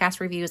 Apple Podcast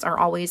reviews are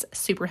always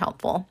super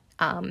helpful.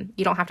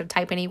 You don't have to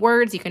type any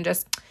words. You can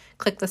just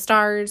click the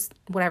stars,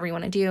 whatever you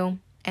want to do,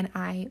 and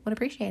I would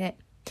appreciate it.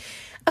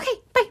 Okay,